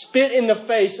that spit in the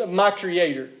face of my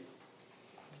Creator.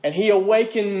 And He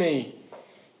awakened me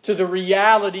to the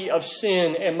reality of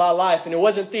sin in my life. And it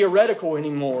wasn't theoretical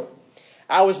anymore.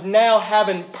 I was now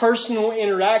having personal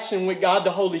interaction with God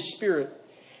the Holy Spirit.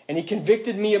 And He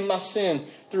convicted me of my sin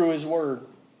through His Word.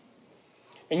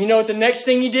 And you know what the next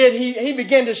thing He did? He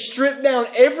began to strip down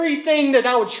everything that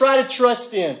I would try to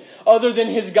trust in other than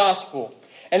His gospel.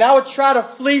 And I would try to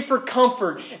flee for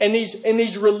comfort in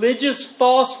these religious,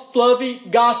 false, fluffy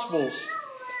gospels.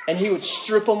 And He would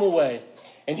strip them away.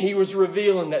 And He was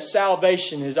revealing that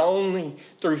salvation is only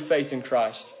through faith in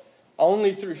Christ.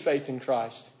 Only through faith in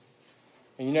Christ.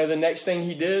 And you know the next thing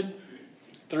He did?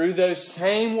 Through those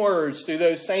same words, through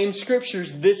those same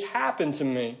scriptures, this happened to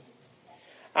me.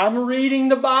 I'm reading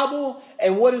the Bible,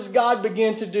 and what does God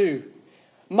begin to do?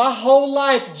 My whole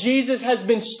life, Jesus has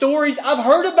been stories. I've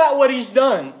heard about what He's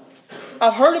done.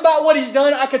 I've heard about what He's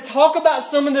done. I could talk about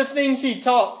some of the things He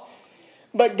taught.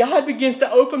 But God begins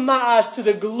to open my eyes to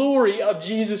the glory of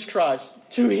Jesus Christ.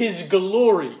 To His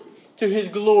glory. To His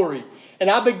glory. And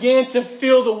I began to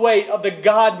feel the weight of the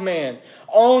God-man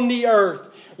on the earth,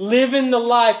 living the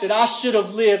life that I should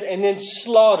have lived and then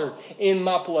slaughtered in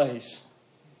my place.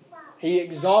 He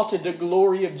exalted the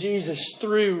glory of Jesus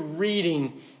through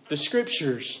reading the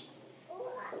Scriptures.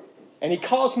 And He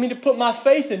caused me to put my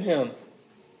faith in Him.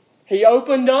 He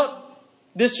opened up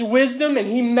this wisdom and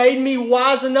He made me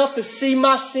wise enough to see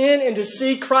my sin and to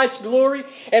see Christ's glory.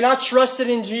 And I trusted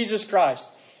in Jesus Christ.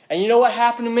 And you know what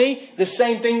happened to me? The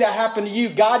same thing that happened to you.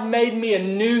 God made me a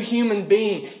new human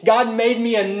being. God made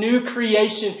me a new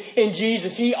creation in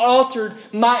Jesus. He altered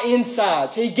my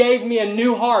insides. He gave me a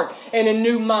new heart and a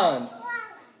new mind.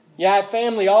 Yeah, I had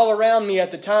family all around me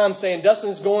at the time saying,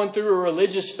 Dustin's going through a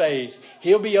religious phase.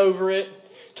 He'll be over it.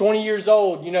 20 years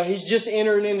old, he's just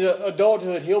entering into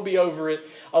adulthood. He'll be over it.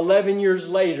 11 years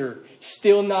later,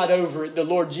 still not over it. The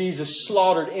Lord Jesus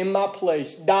slaughtered in my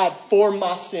place, died for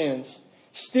my sins.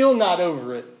 Still not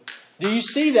over it. Do you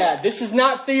see that? This is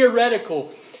not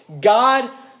theoretical. God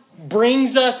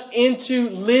brings us into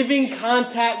living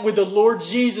contact with the Lord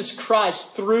Jesus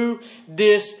Christ through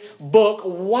this book.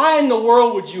 Why in the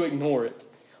world would you ignore it?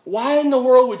 Why in the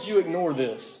world would you ignore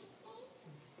this?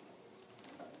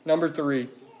 Number 3.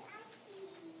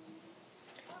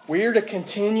 We are to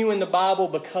continue in the Bible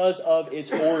because of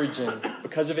its origin.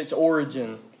 Because of its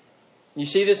origin. You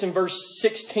see this in verse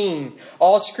 16.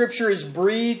 All Scripture is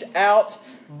breathed out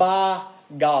by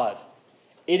God.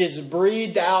 It is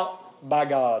breathed out by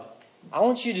God. I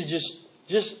want you to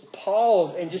just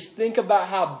pause and just think about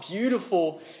how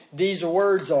beautiful these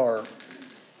words are.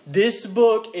 This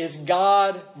book is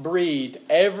God-breathed.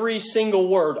 Every single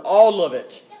word, all of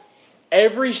it.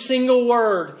 Every single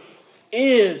word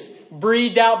is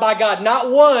breathed out by God.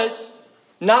 Not was.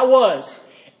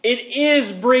 It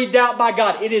is breathed out by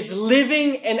God. It is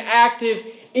living and active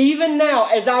even now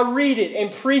as I read it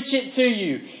and preach it to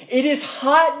you. It is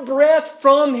hot breath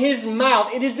from His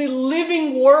mouth. It is the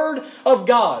living Word of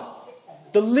God.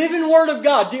 The living Word of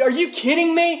God. Are you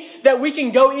kidding me? That we can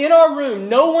go in our room,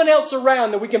 no one else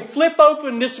around, that we can flip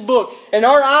open this book and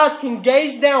our eyes can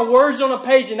gaze down words on a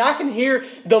page and I can hear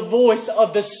the voice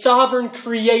of the sovereign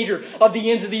Creator of the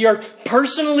ends of the earth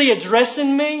personally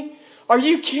addressing me? Are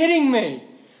you kidding me?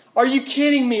 Are you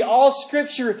kidding me? All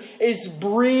Scripture is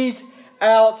breathed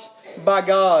out by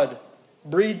God.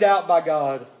 Breathed out by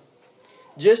God.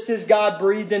 Just as God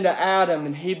breathed into Adam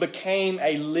and he became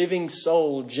a living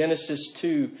soul. Genesis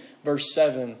 2 verse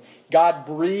 7. God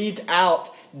breathed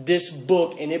out this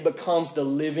book and it becomes the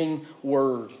living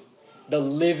Word. The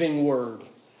living Word.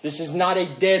 This is not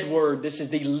a dead Word. This is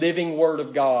the living Word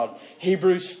of God.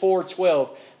 Hebrews 4:12.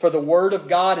 For the Word of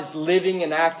God is living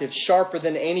and active, sharper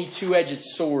than any two-edged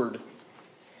sword,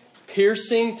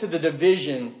 piercing to the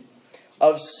division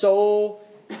of soul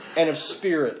and of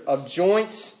spirit, of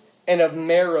joints and of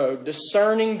marrow,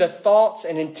 discerning the thoughts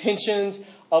and intentions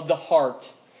of the heart.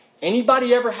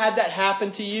 Anybody ever had that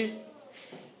happen to you?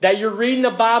 That you're reading the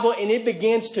Bible and it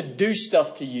begins to do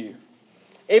stuff to you.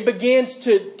 It begins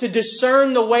to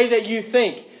discern the way that you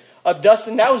think.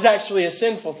 Dustin, that was actually a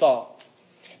sinful thought.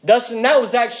 Dustin, that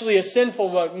was actually a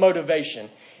sinful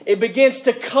motivation. It begins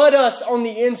to cut us on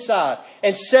the inside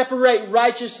and separate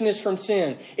righteousness from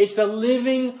sin. It's the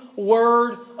living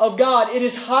Word of God. It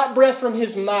is hot breath from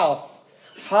His mouth.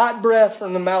 Hot breath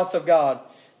from the mouth of God.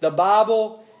 The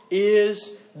Bible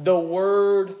is the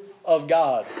Word of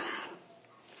God.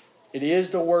 It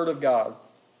is the Word of God.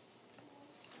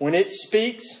 When it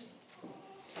speaks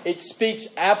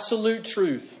absolute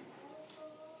truth.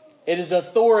 It is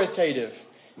authoritative.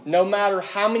 No matter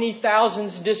how many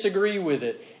thousands disagree with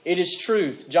it, it is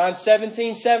truth. John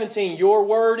 17:17, your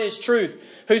word is truth.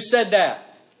 Who said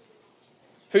that?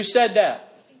 Who said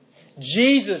that?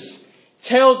 Jesus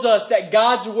tells us that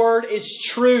God's word is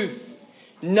truth.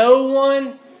 No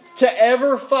one to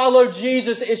ever follow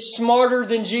Jesus is smarter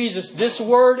than Jesus. This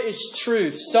word is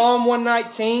truth. Psalm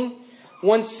 119,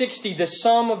 160, the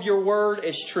sum of your word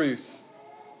is truth.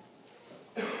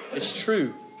 It's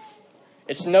true.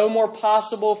 It's no more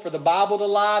possible for the Bible to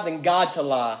lie than God to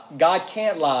lie. God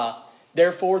can't lie.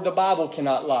 Therefore, the Bible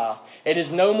cannot lie. It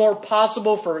is no more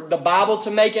possible for the Bible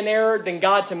to make an error than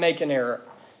God to make an error.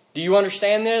 Do you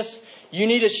understand this? You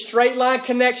need a straight line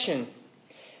connection.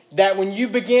 That when you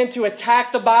begin to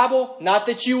attack the Bible, not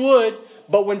that you would,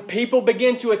 but when people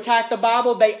begin to attack the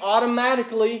Bible, they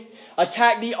automatically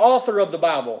attack the author of the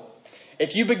Bible.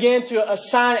 If you begin to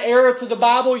assign error to the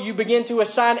Bible, you begin to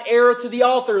assign error to the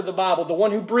author of the Bible, the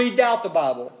one who breathed out the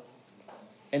Bible.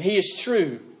 And He is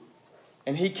true.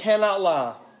 And He cannot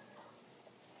lie.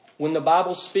 When the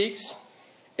Bible speaks,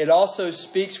 it also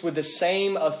speaks with the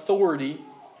same authority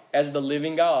as the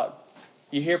living God.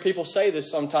 You hear people say this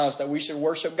sometimes, that we should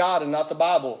worship God and not the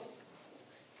Bible.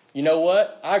 You know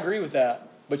what? I agree with that.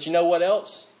 But you know what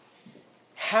else?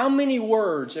 How many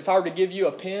words, if I were to give you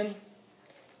a pen,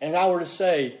 and I were to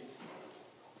say,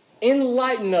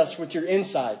 enlighten us with your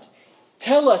insight.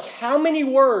 Tell us, how many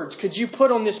words could you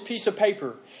put on this piece of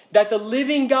paper that the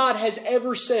living God has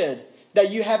ever said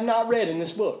that you have not read in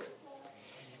this book?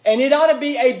 And it ought to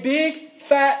be a big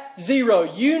fat zero.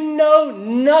 You know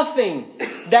nothing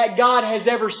that God has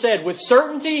ever said with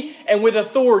certainty and with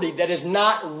authority that is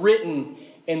not written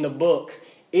in the book.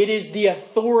 It is the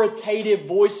authoritative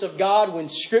voice of God. When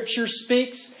Scripture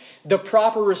speaks, the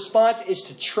proper response is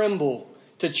to tremble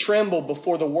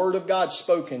before the Word of God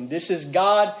spoken. This is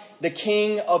God, the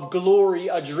King of glory,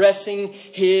 addressing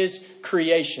His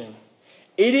creation.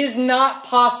 It is not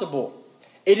possible.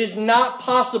 It is not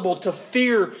possible to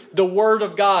fear the Word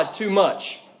of God too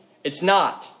much. It's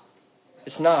not.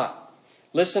 It's not.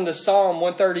 Listen to Psalm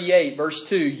 138, verse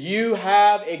 2. You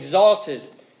have exalted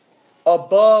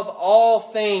above all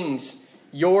things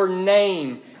your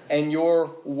name and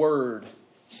your word.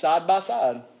 Side by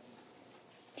side.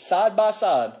 Side by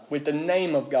side with the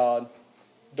name of God,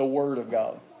 the Word of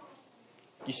God.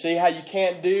 You see how you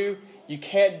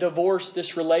can't divorce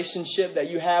this relationship that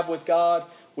you have with God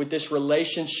with this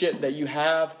relationship that you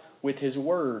have with His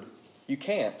Word. You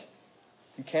can't.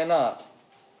 You cannot.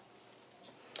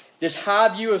 This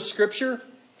high view of Scripture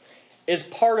is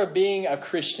part of being a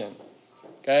Christian.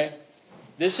 Okay?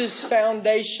 This is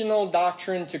foundational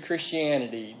doctrine to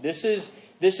Christianity. This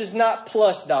is not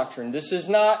plus doctrine. This is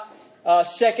not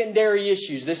secondary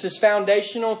issues. This is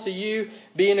foundational to you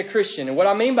being a Christian. And what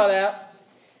I mean by that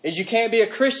is you can't be a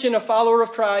Christian, a follower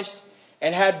of Christ,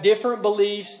 and have different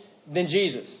beliefs than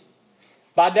Jesus.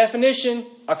 By definition,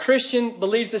 a Christian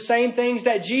believes the same things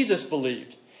that Jesus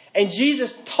believed. And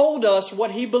Jesus told us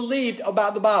what He believed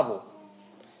about the Bible.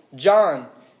 John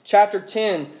chapter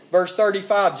 10, verse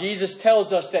 35, Jesus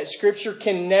tells us that Scripture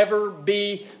can never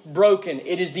be broken.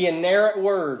 It is the inerrant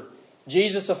Word.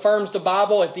 Jesus affirms the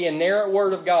Bible as the inerrant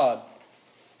Word of God.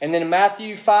 And then in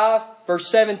Matthew 5, verse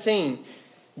 17,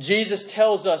 Jesus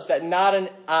tells us that not an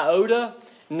iota,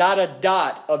 not a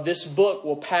dot of this book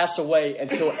will pass away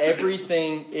until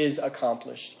everything is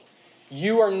accomplished.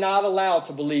 You are not allowed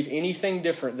to believe anything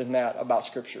different than that about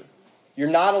Scripture. You're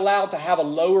not allowed to have a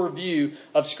lower view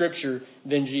of Scripture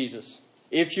than Jesus.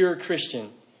 If you're a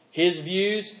Christian, His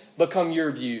views become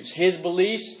your views. His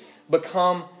beliefs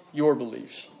become your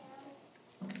beliefs.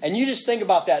 And you just think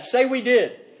about that. Say we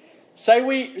did. Say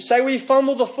we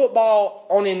fumble the football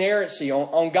on inerrancy,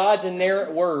 on God's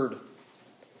inerrant Word.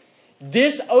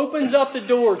 This opens up the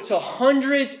door to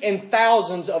hundreds and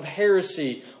thousands of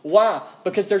heresy. Why?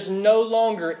 Because there's no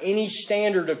longer any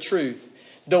standard of truth.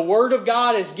 The Word of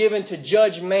God is given to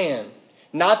judge man,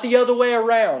 not the other way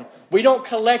around. We don't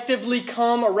collectively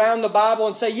come around the Bible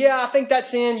and say, yeah, I think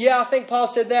that's in. Yeah, I think Paul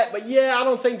said that. But yeah, I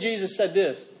don't think Jesus said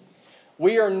this.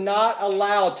 We are not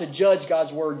allowed to judge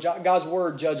God's Word. God's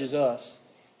Word judges us.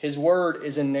 His Word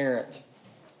is inerrant.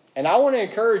 And I want to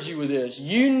encourage you with this.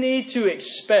 You need to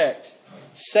expect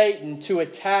Satan to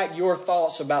attack your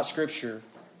thoughts about Scripture.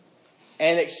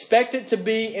 And expect it to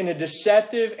be in a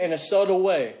deceptive and a subtle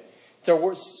way.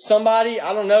 To somebody,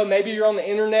 I don't know, maybe you're on the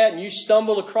internet and you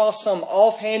stumbled across some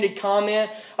offhanded comment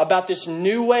about this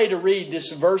new way to read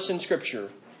this verse in Scripture.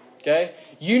 Okay?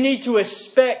 You need to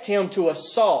expect him to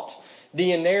assault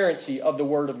the inerrancy of the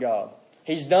Word of God.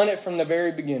 He's done it from the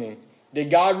very beginning.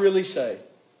 Did God really say?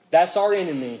 That's our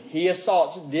enemy. He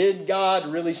assaults. Did God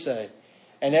really say?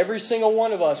 And every single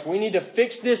one of us, we need to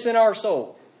fix this in our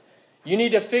soul. You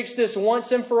need to fix this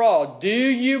once and for all. Do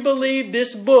you believe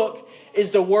this book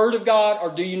is the Word of God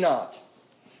or do you not?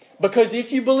 Because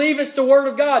if you believe it's the Word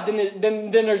of God,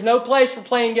 then there's no place for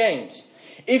playing games.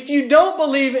 If you don't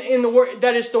believe in the word,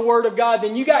 that it's the Word of God,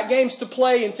 then you got games to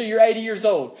play until you're 80 years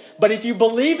old. But if you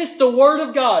believe it's the Word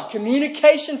of God,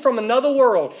 communication from another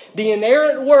world, the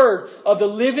inerrant Word of the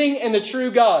living and the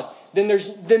true God, then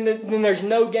there's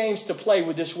no games to play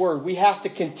with this Word. We have to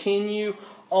continue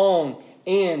on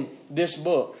in this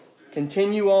book.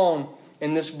 Continue on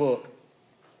in this book.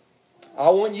 I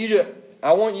want you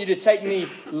to take me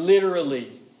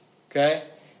literally. Okay?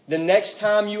 The next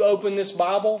time you open this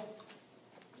Bible,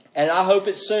 and I hope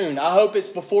it's soon. I hope it's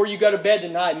before you go to bed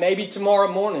tonight, maybe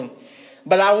tomorrow morning.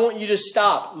 But I want you to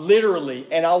stop, literally,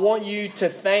 and I want you to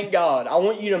thank God. I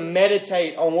want you to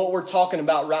meditate on what we're talking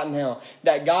about right now.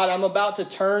 That God, I'm about to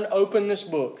turn open this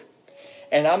book,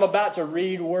 and I'm about to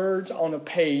read words on a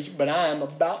page, but I am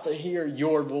about to hear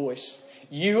your voice.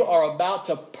 You are about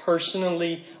to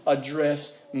personally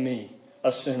address me,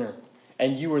 a sinner,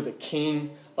 and you are the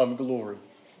King of glory.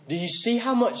 Do you see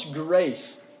how much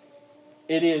grace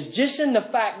it is just in the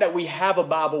fact that we have a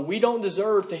Bible? We don't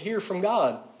deserve to hear from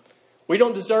God. We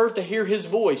don't deserve to hear His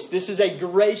voice. This is a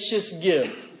gracious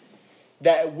gift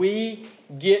that we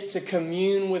get to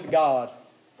commune with God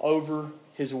over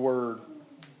His Word.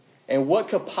 And what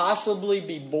could possibly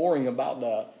be boring about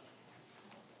that?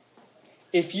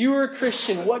 If you were a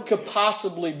Christian, what could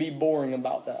possibly be boring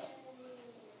about that?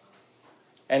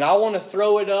 And I want to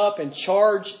throw it up and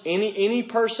charge any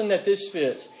person that this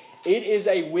fits. It is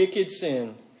a wicked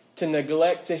sin to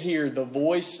neglect to hear the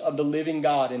voice of the living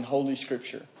God in Holy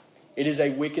Scripture. It is a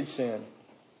wicked sin.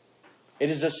 It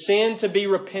is a sin to be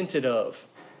repented of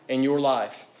in your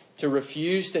life, to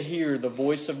refuse to hear the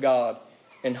voice of God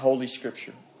in Holy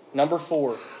Scripture. Number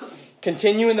 4,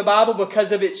 continue in the Bible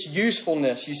because of its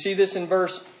usefulness. You see this in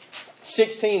verse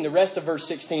 16, the rest of verse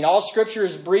 16. All Scripture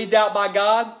is breathed out by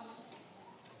God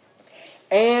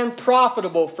and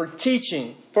profitable for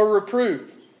teaching, for reproof,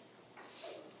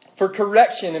 for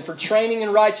correction, and for training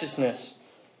in righteousness.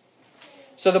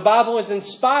 So the Bible is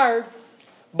inspired,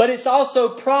 but it's also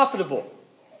profitable.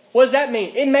 What does that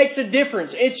mean? It makes a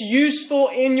difference. It's useful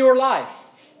in your life.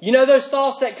 You know those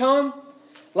thoughts that come?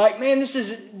 Like, man, this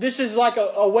is like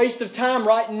a waste of time,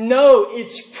 right? No,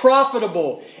 it's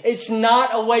profitable. It's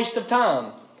not a waste of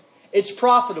time. It's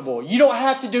profitable. You don't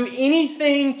have to do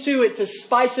anything to it to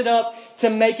spice it up to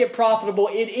make it profitable.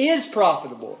 It is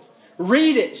profitable.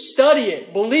 Read it, study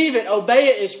it, believe it, obey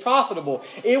it is profitable.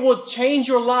 It will change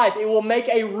your life. It will make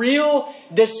a real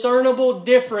discernible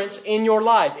difference in your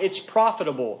life. It's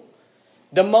profitable.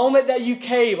 The moment that you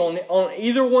cave on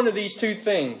either one of these two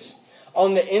things,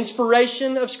 on the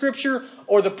inspiration of Scripture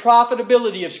or the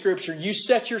profitability of Scripture, you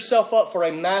set yourself up for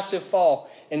a massive fall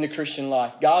in the Christian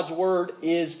life. God's Word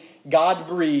is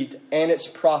God-breathed and it's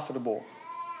profitable.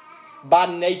 By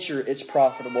nature, it's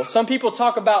profitable. Some people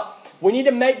talk about we need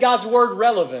to make God's Word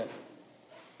relevant.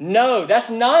 No, that's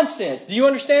nonsense. Do you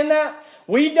understand that?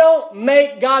 We don't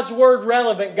make God's Word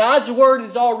relevant. God's Word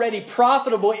is already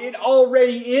profitable. It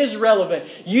already is relevant.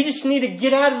 You just need to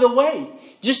get out of the way.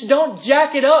 Just don't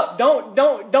jack it up.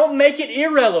 Don't make it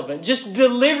irrelevant. Just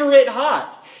deliver it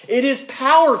hot. It is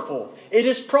powerful. It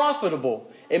is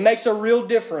profitable. It makes a real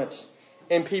difference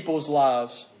in people's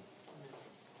lives.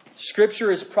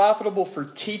 Scripture is profitable for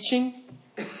teaching.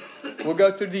 We'll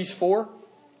go through these 4.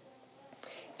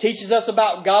 Teaches us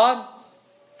about God.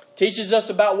 Teaches us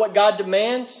about what God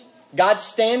demands. God's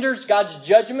standards, God's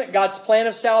judgment, God's plan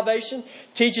of salvation.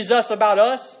 Teaches us about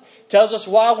us. Tells us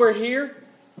why we're here.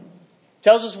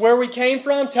 Tells us where we came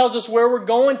from. Tells us where we're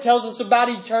going. Tells us about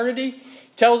eternity.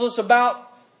 Tells us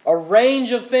about a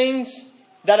range of things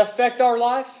that affect our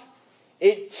life.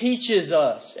 It teaches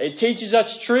us. It teaches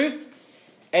us truth.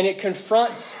 And it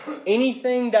confronts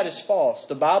anything that is false.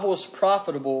 The Bible is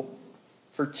profitable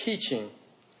for teaching.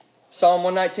 Psalm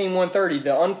 119, 130.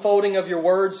 The unfolding of your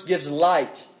words gives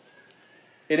light.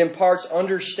 It imparts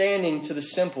understanding to the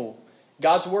simple.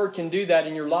 God's Word can do that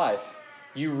in your life.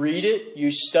 You read it,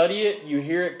 you study it, you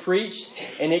hear it preached,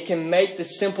 and it can make the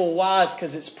simple wise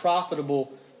because it's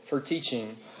profitable for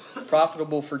teaching.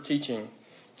 Profitable for teaching.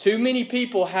 Too many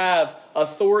people have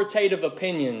authoritative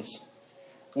opinions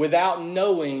without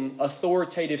knowing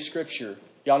authoritative Scripture.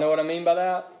 Y'all know what I mean by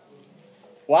that?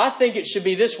 Well, I think it should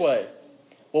be this way.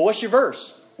 Well, what's your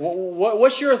verse?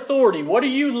 What's your authority? What are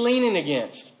you leaning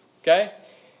against? Okay?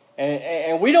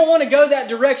 And we don't want to go that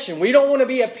direction. We don't want to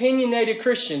be opinionated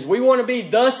Christians. We want to be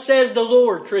thus says the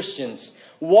Lord Christians.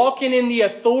 Walking in the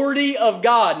authority of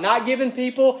God. Not giving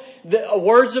people the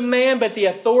words of man, but the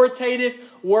authoritative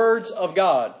words of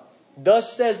God.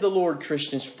 Thus says the Lord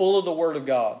Christians, full of the Word of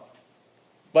God.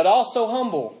 But also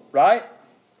humble, right?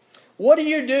 What do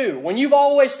you do when you've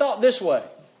always thought this way?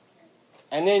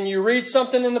 And then you read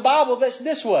something in the Bible that's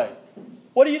this way.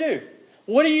 What do you do?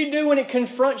 What do you do when it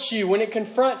confronts you? When it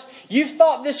confronts, you've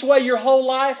thought this way your whole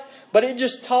life, but it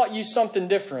just taught you something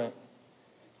different.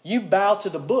 You bow to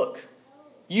the book.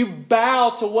 You bow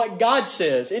to what God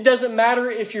says. It doesn't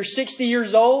matter if you're 60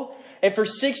 years old and for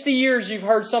 60 years you've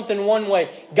heard something one way.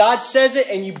 God says it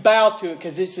and you bow to it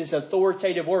because this is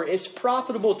authoritative word. It's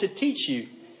profitable to teach you.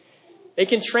 It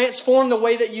can transform the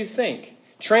way that you think.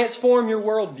 Transform your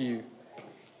worldview.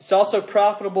 It's also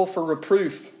profitable for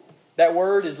reproof. That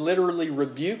word is literally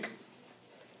rebuke.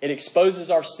 It exposes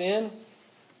our sin.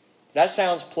 That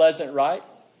sounds pleasant, right?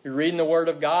 You're reading the Word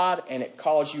of God and it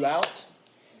calls you out.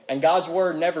 And God's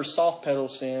Word never soft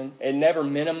pedals sin. It never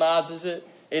minimizes it.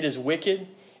 It is wicked.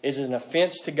 It is an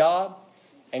offense to God.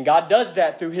 And God does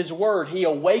that through His Word. He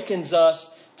awakens us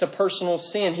to personal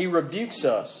sin. He rebukes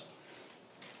us.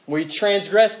 We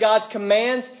transgress God's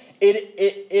commands.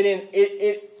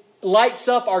 It lights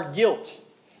up our guilt.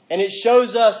 And it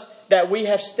shows us that we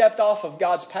have stepped off of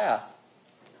God's path.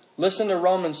 Listen to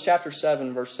Romans chapter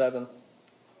 7, verse 7.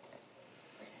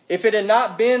 If it had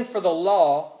not been for the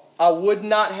law, I would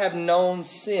not have known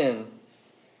sin.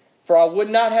 For I would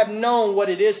not have known what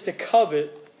it is to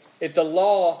covet if the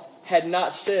law had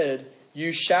not said,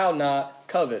 you shall not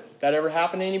covet. That ever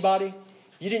happened to anybody?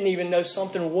 You didn't even know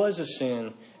something was a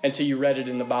sin until you read it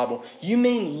in the Bible. You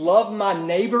mean love my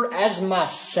neighbor as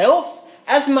myself?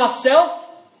 As myself?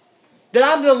 That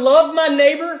I'm to love my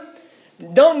neighbor?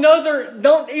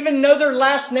 Don't even know their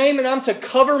last name, and I'm to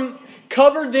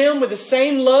cover them with the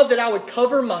same love that I would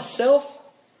cover myself?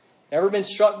 Ever been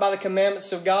struck by the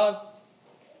commandments of God?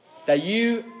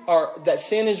 That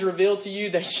sin is revealed to you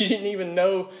that you didn't even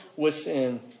know was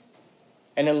sin.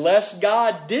 And unless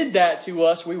God did that to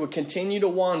us, we would continue to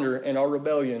wander in our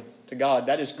rebellion to God.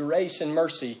 That is grace and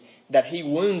mercy, that He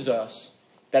wounds us,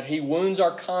 that He wounds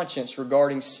our conscience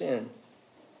regarding sin.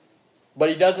 But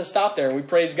He doesn't stop there, and we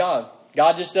praise God.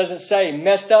 God just doesn't say,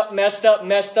 messed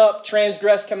up,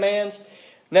 transgress commands.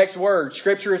 Next word,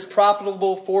 Scripture is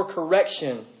profitable for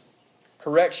correction.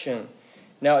 Correction.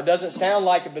 Now, it doesn't sound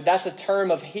like it, but that's a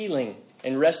term of healing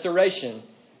and restoration.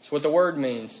 That's what the word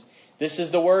means. This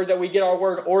is the word that we get our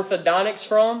word orthodontics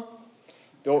from.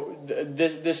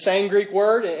 The same Greek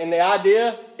word. And the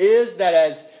idea is that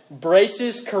as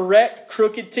braces correct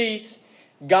crooked teeth,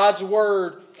 God's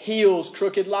word heals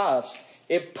crooked lives.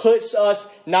 It puts us,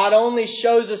 not only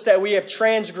shows us that we have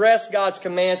transgressed God's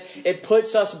commands, it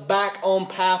puts us back on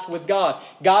path with God.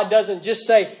 God doesn't just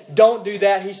say, don't do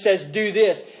that. He says, do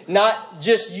this. Not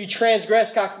just you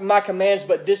transgress my commands,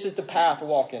 but this is the path,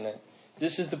 walk in it.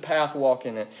 This is the path, walk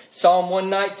in it. Psalm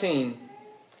 119,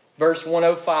 verse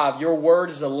 105. Your word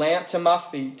is a lamp to my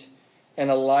feet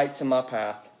and a light to my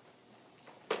path.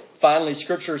 Finally,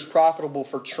 Scripture is profitable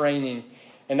for training.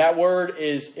 And that word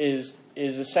is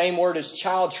the same word as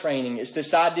child training. It's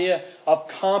this idea of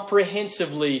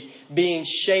comprehensively being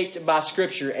shaped by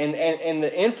Scripture. And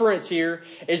the inference here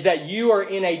is that you are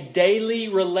in a daily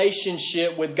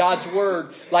relationship with God's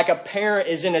Word, like a parent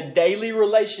is in a daily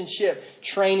relationship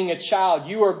training a child.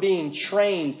 You are being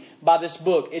trained by this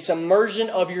book. It's immersion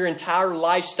of your entire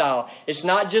lifestyle. It's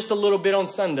not just a little bit on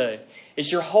Sunday.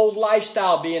 It's your whole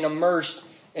lifestyle being immersed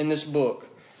in this book.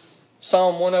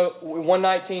 Psalm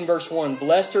 119 verse 1.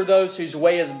 Blessed are those whose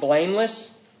way is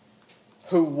blameless,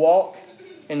 who walk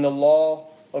in the law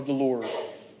of the Lord.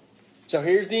 So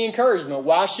here's the encouragement.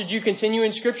 Why should you continue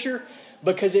in Scripture?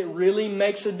 Because it really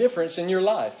makes a difference in your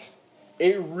life.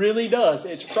 It really does.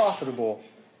 It's profitable.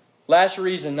 Last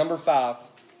reason, number 5.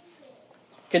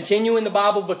 Continue in the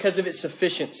Bible because of its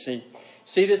sufficiency.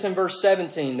 See this in verse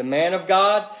 17. The man of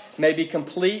God may be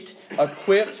complete,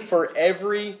 equipped for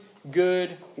every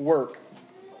good work.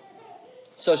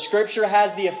 So Scripture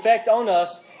has the effect on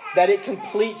us that it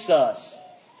completes us.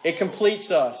 It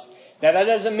completes us. Now that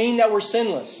doesn't mean that we're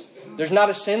sinless. There's not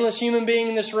a sinless human being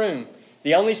in this room.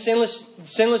 The only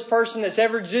sinless person that's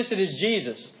ever existed is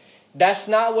Jesus. That's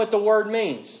not what the word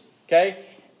means. Okay?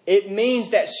 It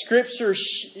means that Scripture,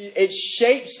 it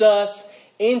shapes us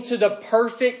into the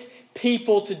perfect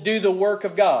people to do the work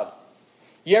of God.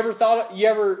 You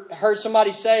ever heard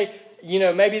somebody say,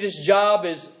 maybe this job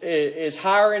is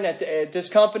hiring at this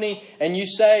company, and you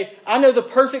say, I know the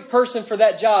perfect person for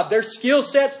that job. Their skill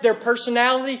sets, their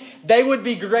personality, they would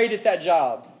be great at that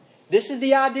job. This is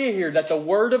the idea here, that the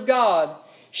Word of God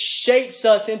shapes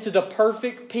us into the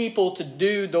perfect people to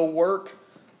do the work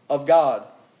of God.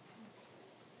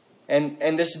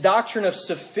 And this doctrine of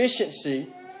sufficiency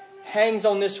hangs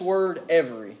on this word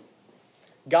every.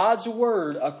 God's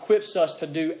Word equips us to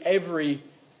do every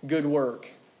good work.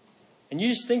 And you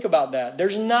just think about that.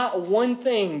 There's not one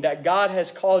thing that God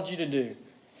has called you to do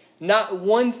not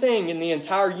one thing in the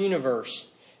entire universe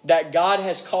that God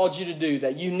has called you to do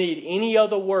that you need any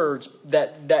other words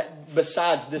that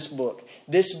besides this book.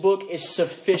 This book is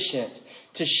sufficient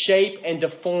to shape and to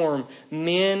form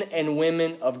men and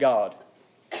women of God.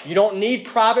 You don't need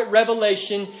private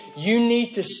revelation. You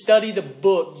need to study the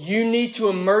book. You need to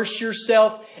immerse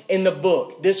yourself in the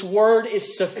book. This word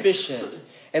is sufficient.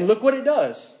 And look what it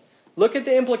does. Look at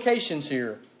the implications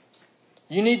here.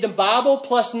 You need the Bible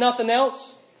plus nothing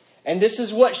else. And this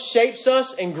is what shapes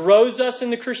us and grows us in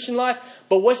the Christian life.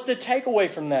 But what's the takeaway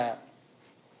from that?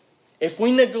 If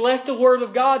we neglect the Word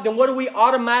of God, then what do we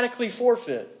automatically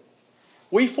forfeit?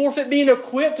 We forfeit being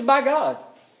equipped by God.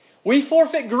 We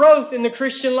forfeit growth in the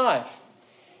Christian life.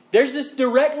 There's this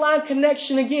direct line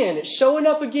connection again. It's showing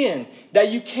up again. That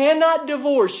you cannot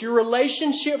divorce your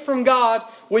relationship from God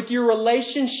with your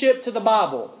relationship to the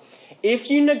Bible. If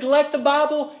you neglect the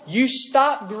Bible, you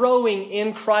stop growing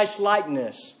in Christ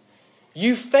likeness.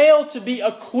 You fail to be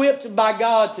equipped by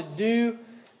God to do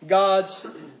God's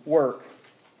work.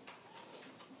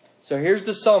 So here's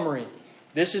the summary.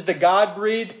 This is the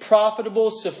God-breathed,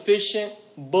 profitable, sufficient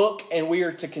book, and we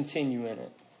are to continue in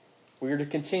it. We are to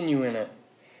continue in it.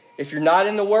 If you're not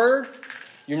in the Word,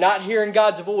 you're not hearing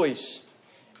God's voice.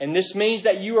 And this means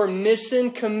that you are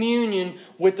missing communion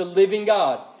with the living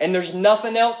God. And there's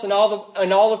nothing else in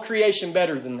all of creation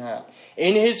better than that.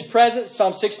 In His presence,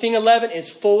 Psalm 16:11, is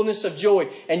fullness of joy.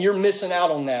 And you're missing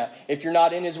out on that. If you're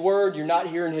not in His Word, you're not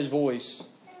hearing His voice.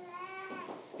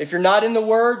 If you're not in the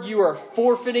Word, you are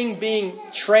forfeiting being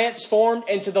transformed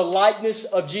into the likeness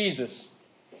of Jesus.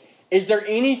 Is there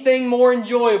anything more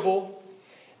enjoyable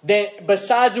than,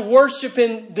 besides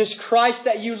worshiping this Christ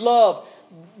that you love,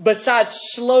 besides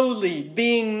slowly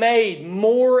being made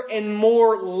more and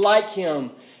more like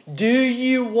Him? Do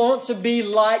you want to be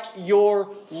like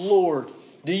your Lord?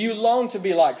 Do you long to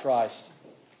be like Christ?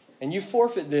 And you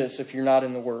forfeit this if you're not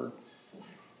in the Word.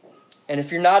 And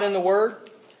if you're not in the Word,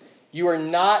 you are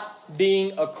not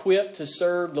being equipped to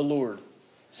serve the Lord.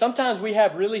 Sometimes we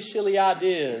have really silly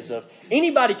ideas of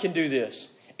anybody can do this.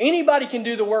 Anybody can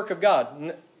do the work of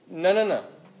God. No.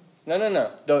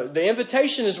 The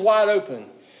invitation is wide open.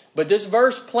 But this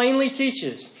verse plainly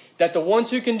teaches that the ones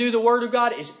who can do the Word of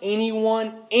God is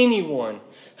anyone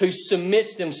who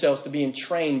submits themselves to being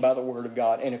trained by the Word of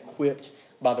God and equipped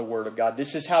by the Word of God.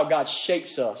 This is how God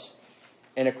shapes us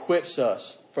and equips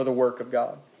us for the work of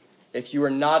God. If you are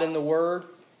not in the Word,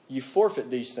 you forfeit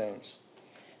these things.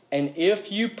 And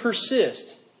if you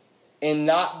persist in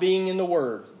not being in the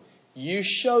Word, you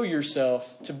show yourself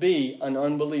to be an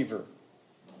unbeliever.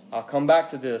 I'll come back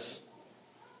to this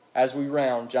as we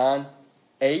round. John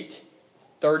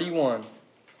 8:31.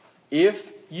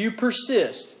 If you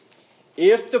persist,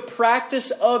 if the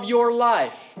practice of your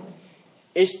life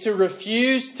is to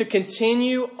refuse to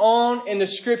continue on in the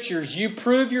Scriptures, you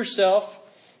prove yourself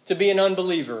to be an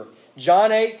unbeliever.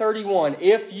 John 8:31.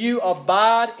 If you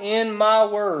abide in my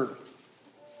word,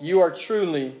 you are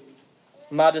truly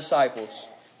my disciples.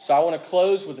 So I want to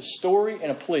close with a story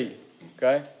and a plea.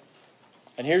 Okay?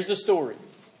 And here's the story.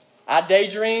 I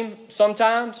daydream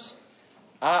sometimes.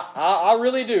 I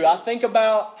really do. I think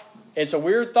about, it's a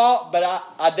weird thought, but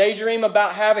I daydream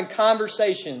about having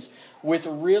conversations with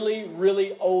really,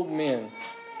 really old men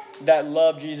that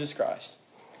love Jesus Christ.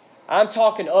 I'm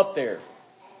talking up there.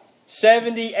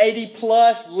 70, 80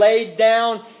 plus, laid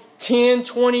down 10,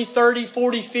 20, 30,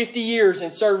 40, 50 years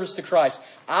in service to Christ.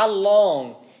 I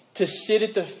long to sit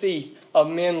at the feet of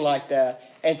men like that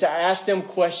and to ask them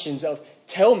questions of,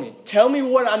 tell me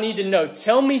what I need to know.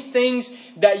 Tell me things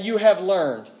that you have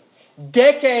learned.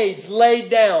 Decades laid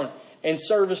down in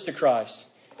service to Christ.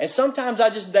 And sometimes I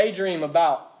just daydream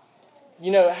about,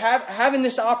 having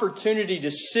this opportunity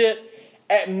to sit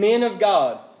at men of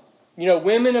God,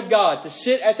 women of God, to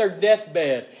sit at their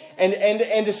deathbed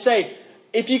and to say,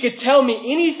 if you could tell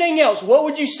me anything else, what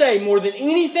would you say more than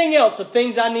anything else of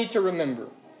things I need to remember?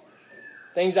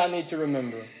 Things I need to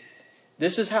remember.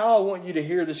 This is how I want you to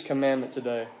hear this commandment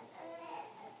today.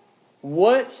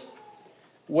 What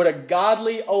would a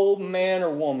godly old man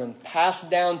or woman pass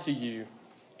down to you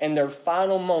in their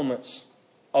final moments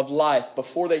of life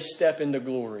before they step into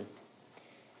glory?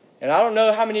 And I don't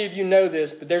know how many of you know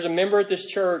this, but there's a member at this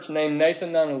church named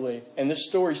Nathan Nunnally, and this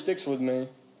story sticks with me.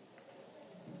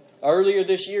 Earlier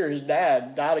this year, his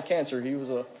dad died of cancer. He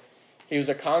was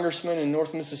a congressman in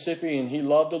North Mississippi, and he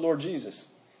loved the Lord Jesus.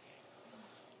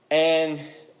 And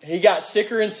he got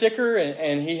sicker and sicker,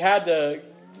 and he had to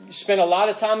spend a lot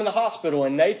of time in the hospital.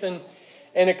 And Nathan,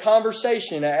 in a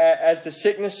conversation, as the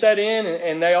sickness set in,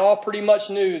 and they all pretty much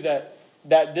knew that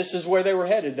this is where they were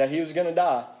headed, that he was going to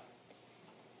die.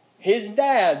 His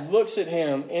dad looks at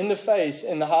him in the face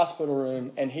in the hospital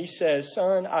room and he says,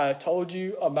 "Son, I have told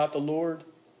you about the Lord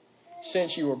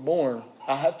since you were born.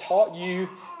 I have taught you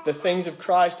the things of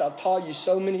Christ. I've taught you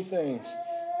so many things.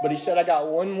 But," he said, "I got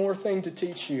one more thing to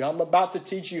teach you. I'm about to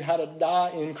teach you how to die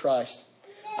in Christ.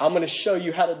 I'm going to show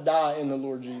you how to die in the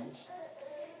Lord Jesus."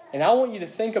 And I want you to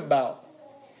think about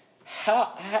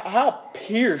how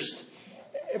pierced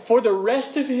for the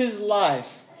rest of his life,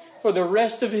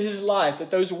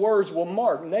 that those words will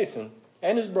mark Nathan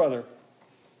and his brother.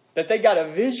 That they got a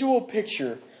visual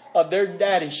picture of their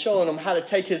daddy showing them how to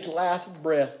take his last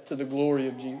breath to the glory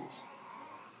of Jesus.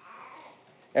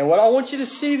 And what I want you to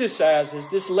see this as is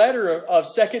this letter of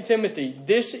 2 Timothy.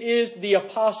 This is the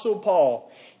Apostle Paul,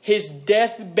 his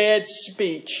deathbed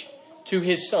speech to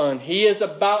his son. He is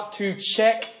about to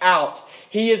check out.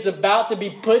 He is about to be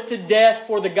put to death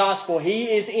for the gospel. He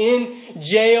is in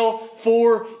jail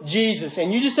for Jesus.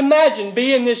 And you just imagine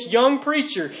being this young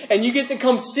preacher and you get to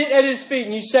come sit at his feet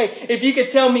and you say, "If you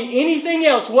could tell me anything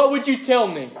else, what would you tell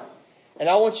me?" And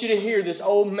I want you to hear this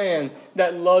old man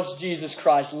that loves Jesus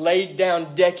Christ, laid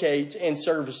down decades in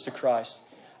service to Christ.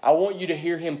 I want you to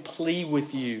hear him plea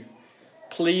with you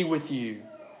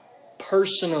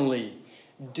personally.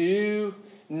 Do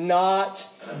not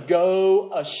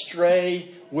go astray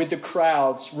with the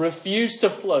crowds. Refuse to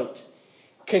float.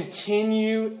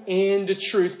 Continue in the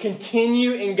truth.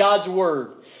 Continue in God's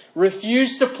Word.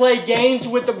 Refuse to play games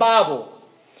with the Bible.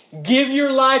 Give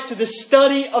your life to the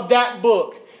study of that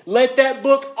book. Let that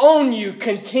book own you.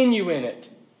 Continue in it.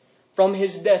 From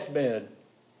his deathbed.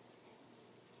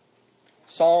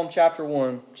 Psalm chapter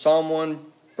 1. Psalm 1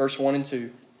 verse 1 and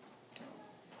 2.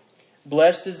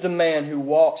 "Blessed is the man who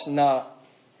walks not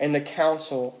in the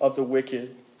counsel of the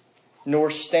wicked,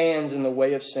 nor stands in the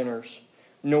way of sinners,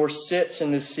 nor sits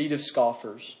in the seat of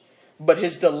scoffers. But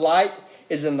his delight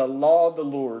is in the law of the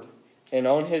Lord, and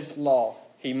on his law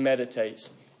he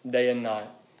meditates day and night."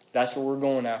 That's what we're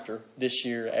going after this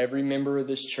year. Every member of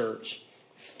this church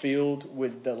filled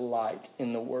with delight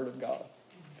in the Word of God.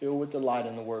 Filled with delight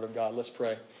in the Word of God. Let's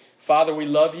pray. Father, we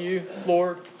love you,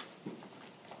 Lord.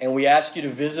 And we ask you to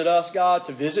visit us, God,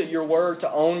 to visit your Word,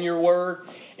 to own your Word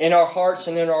in our hearts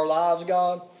and in our lives,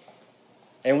 God.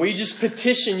 And we just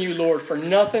petition you, Lord, for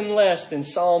nothing less than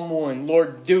Psalm 1.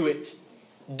 Lord, do it.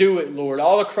 Do it, Lord.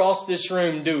 All across this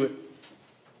room, do it.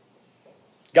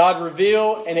 God,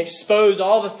 reveal and expose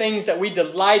all the things that we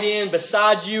delight in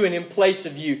besides you and in place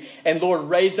of you. And Lord,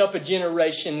 raise up a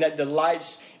generation that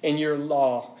delights in your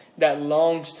law, that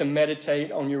longs to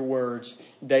meditate on your words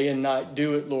day and night.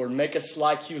 Do it, Lord. Make us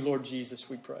like you, Lord Jesus,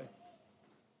 we pray.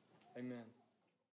 Amen.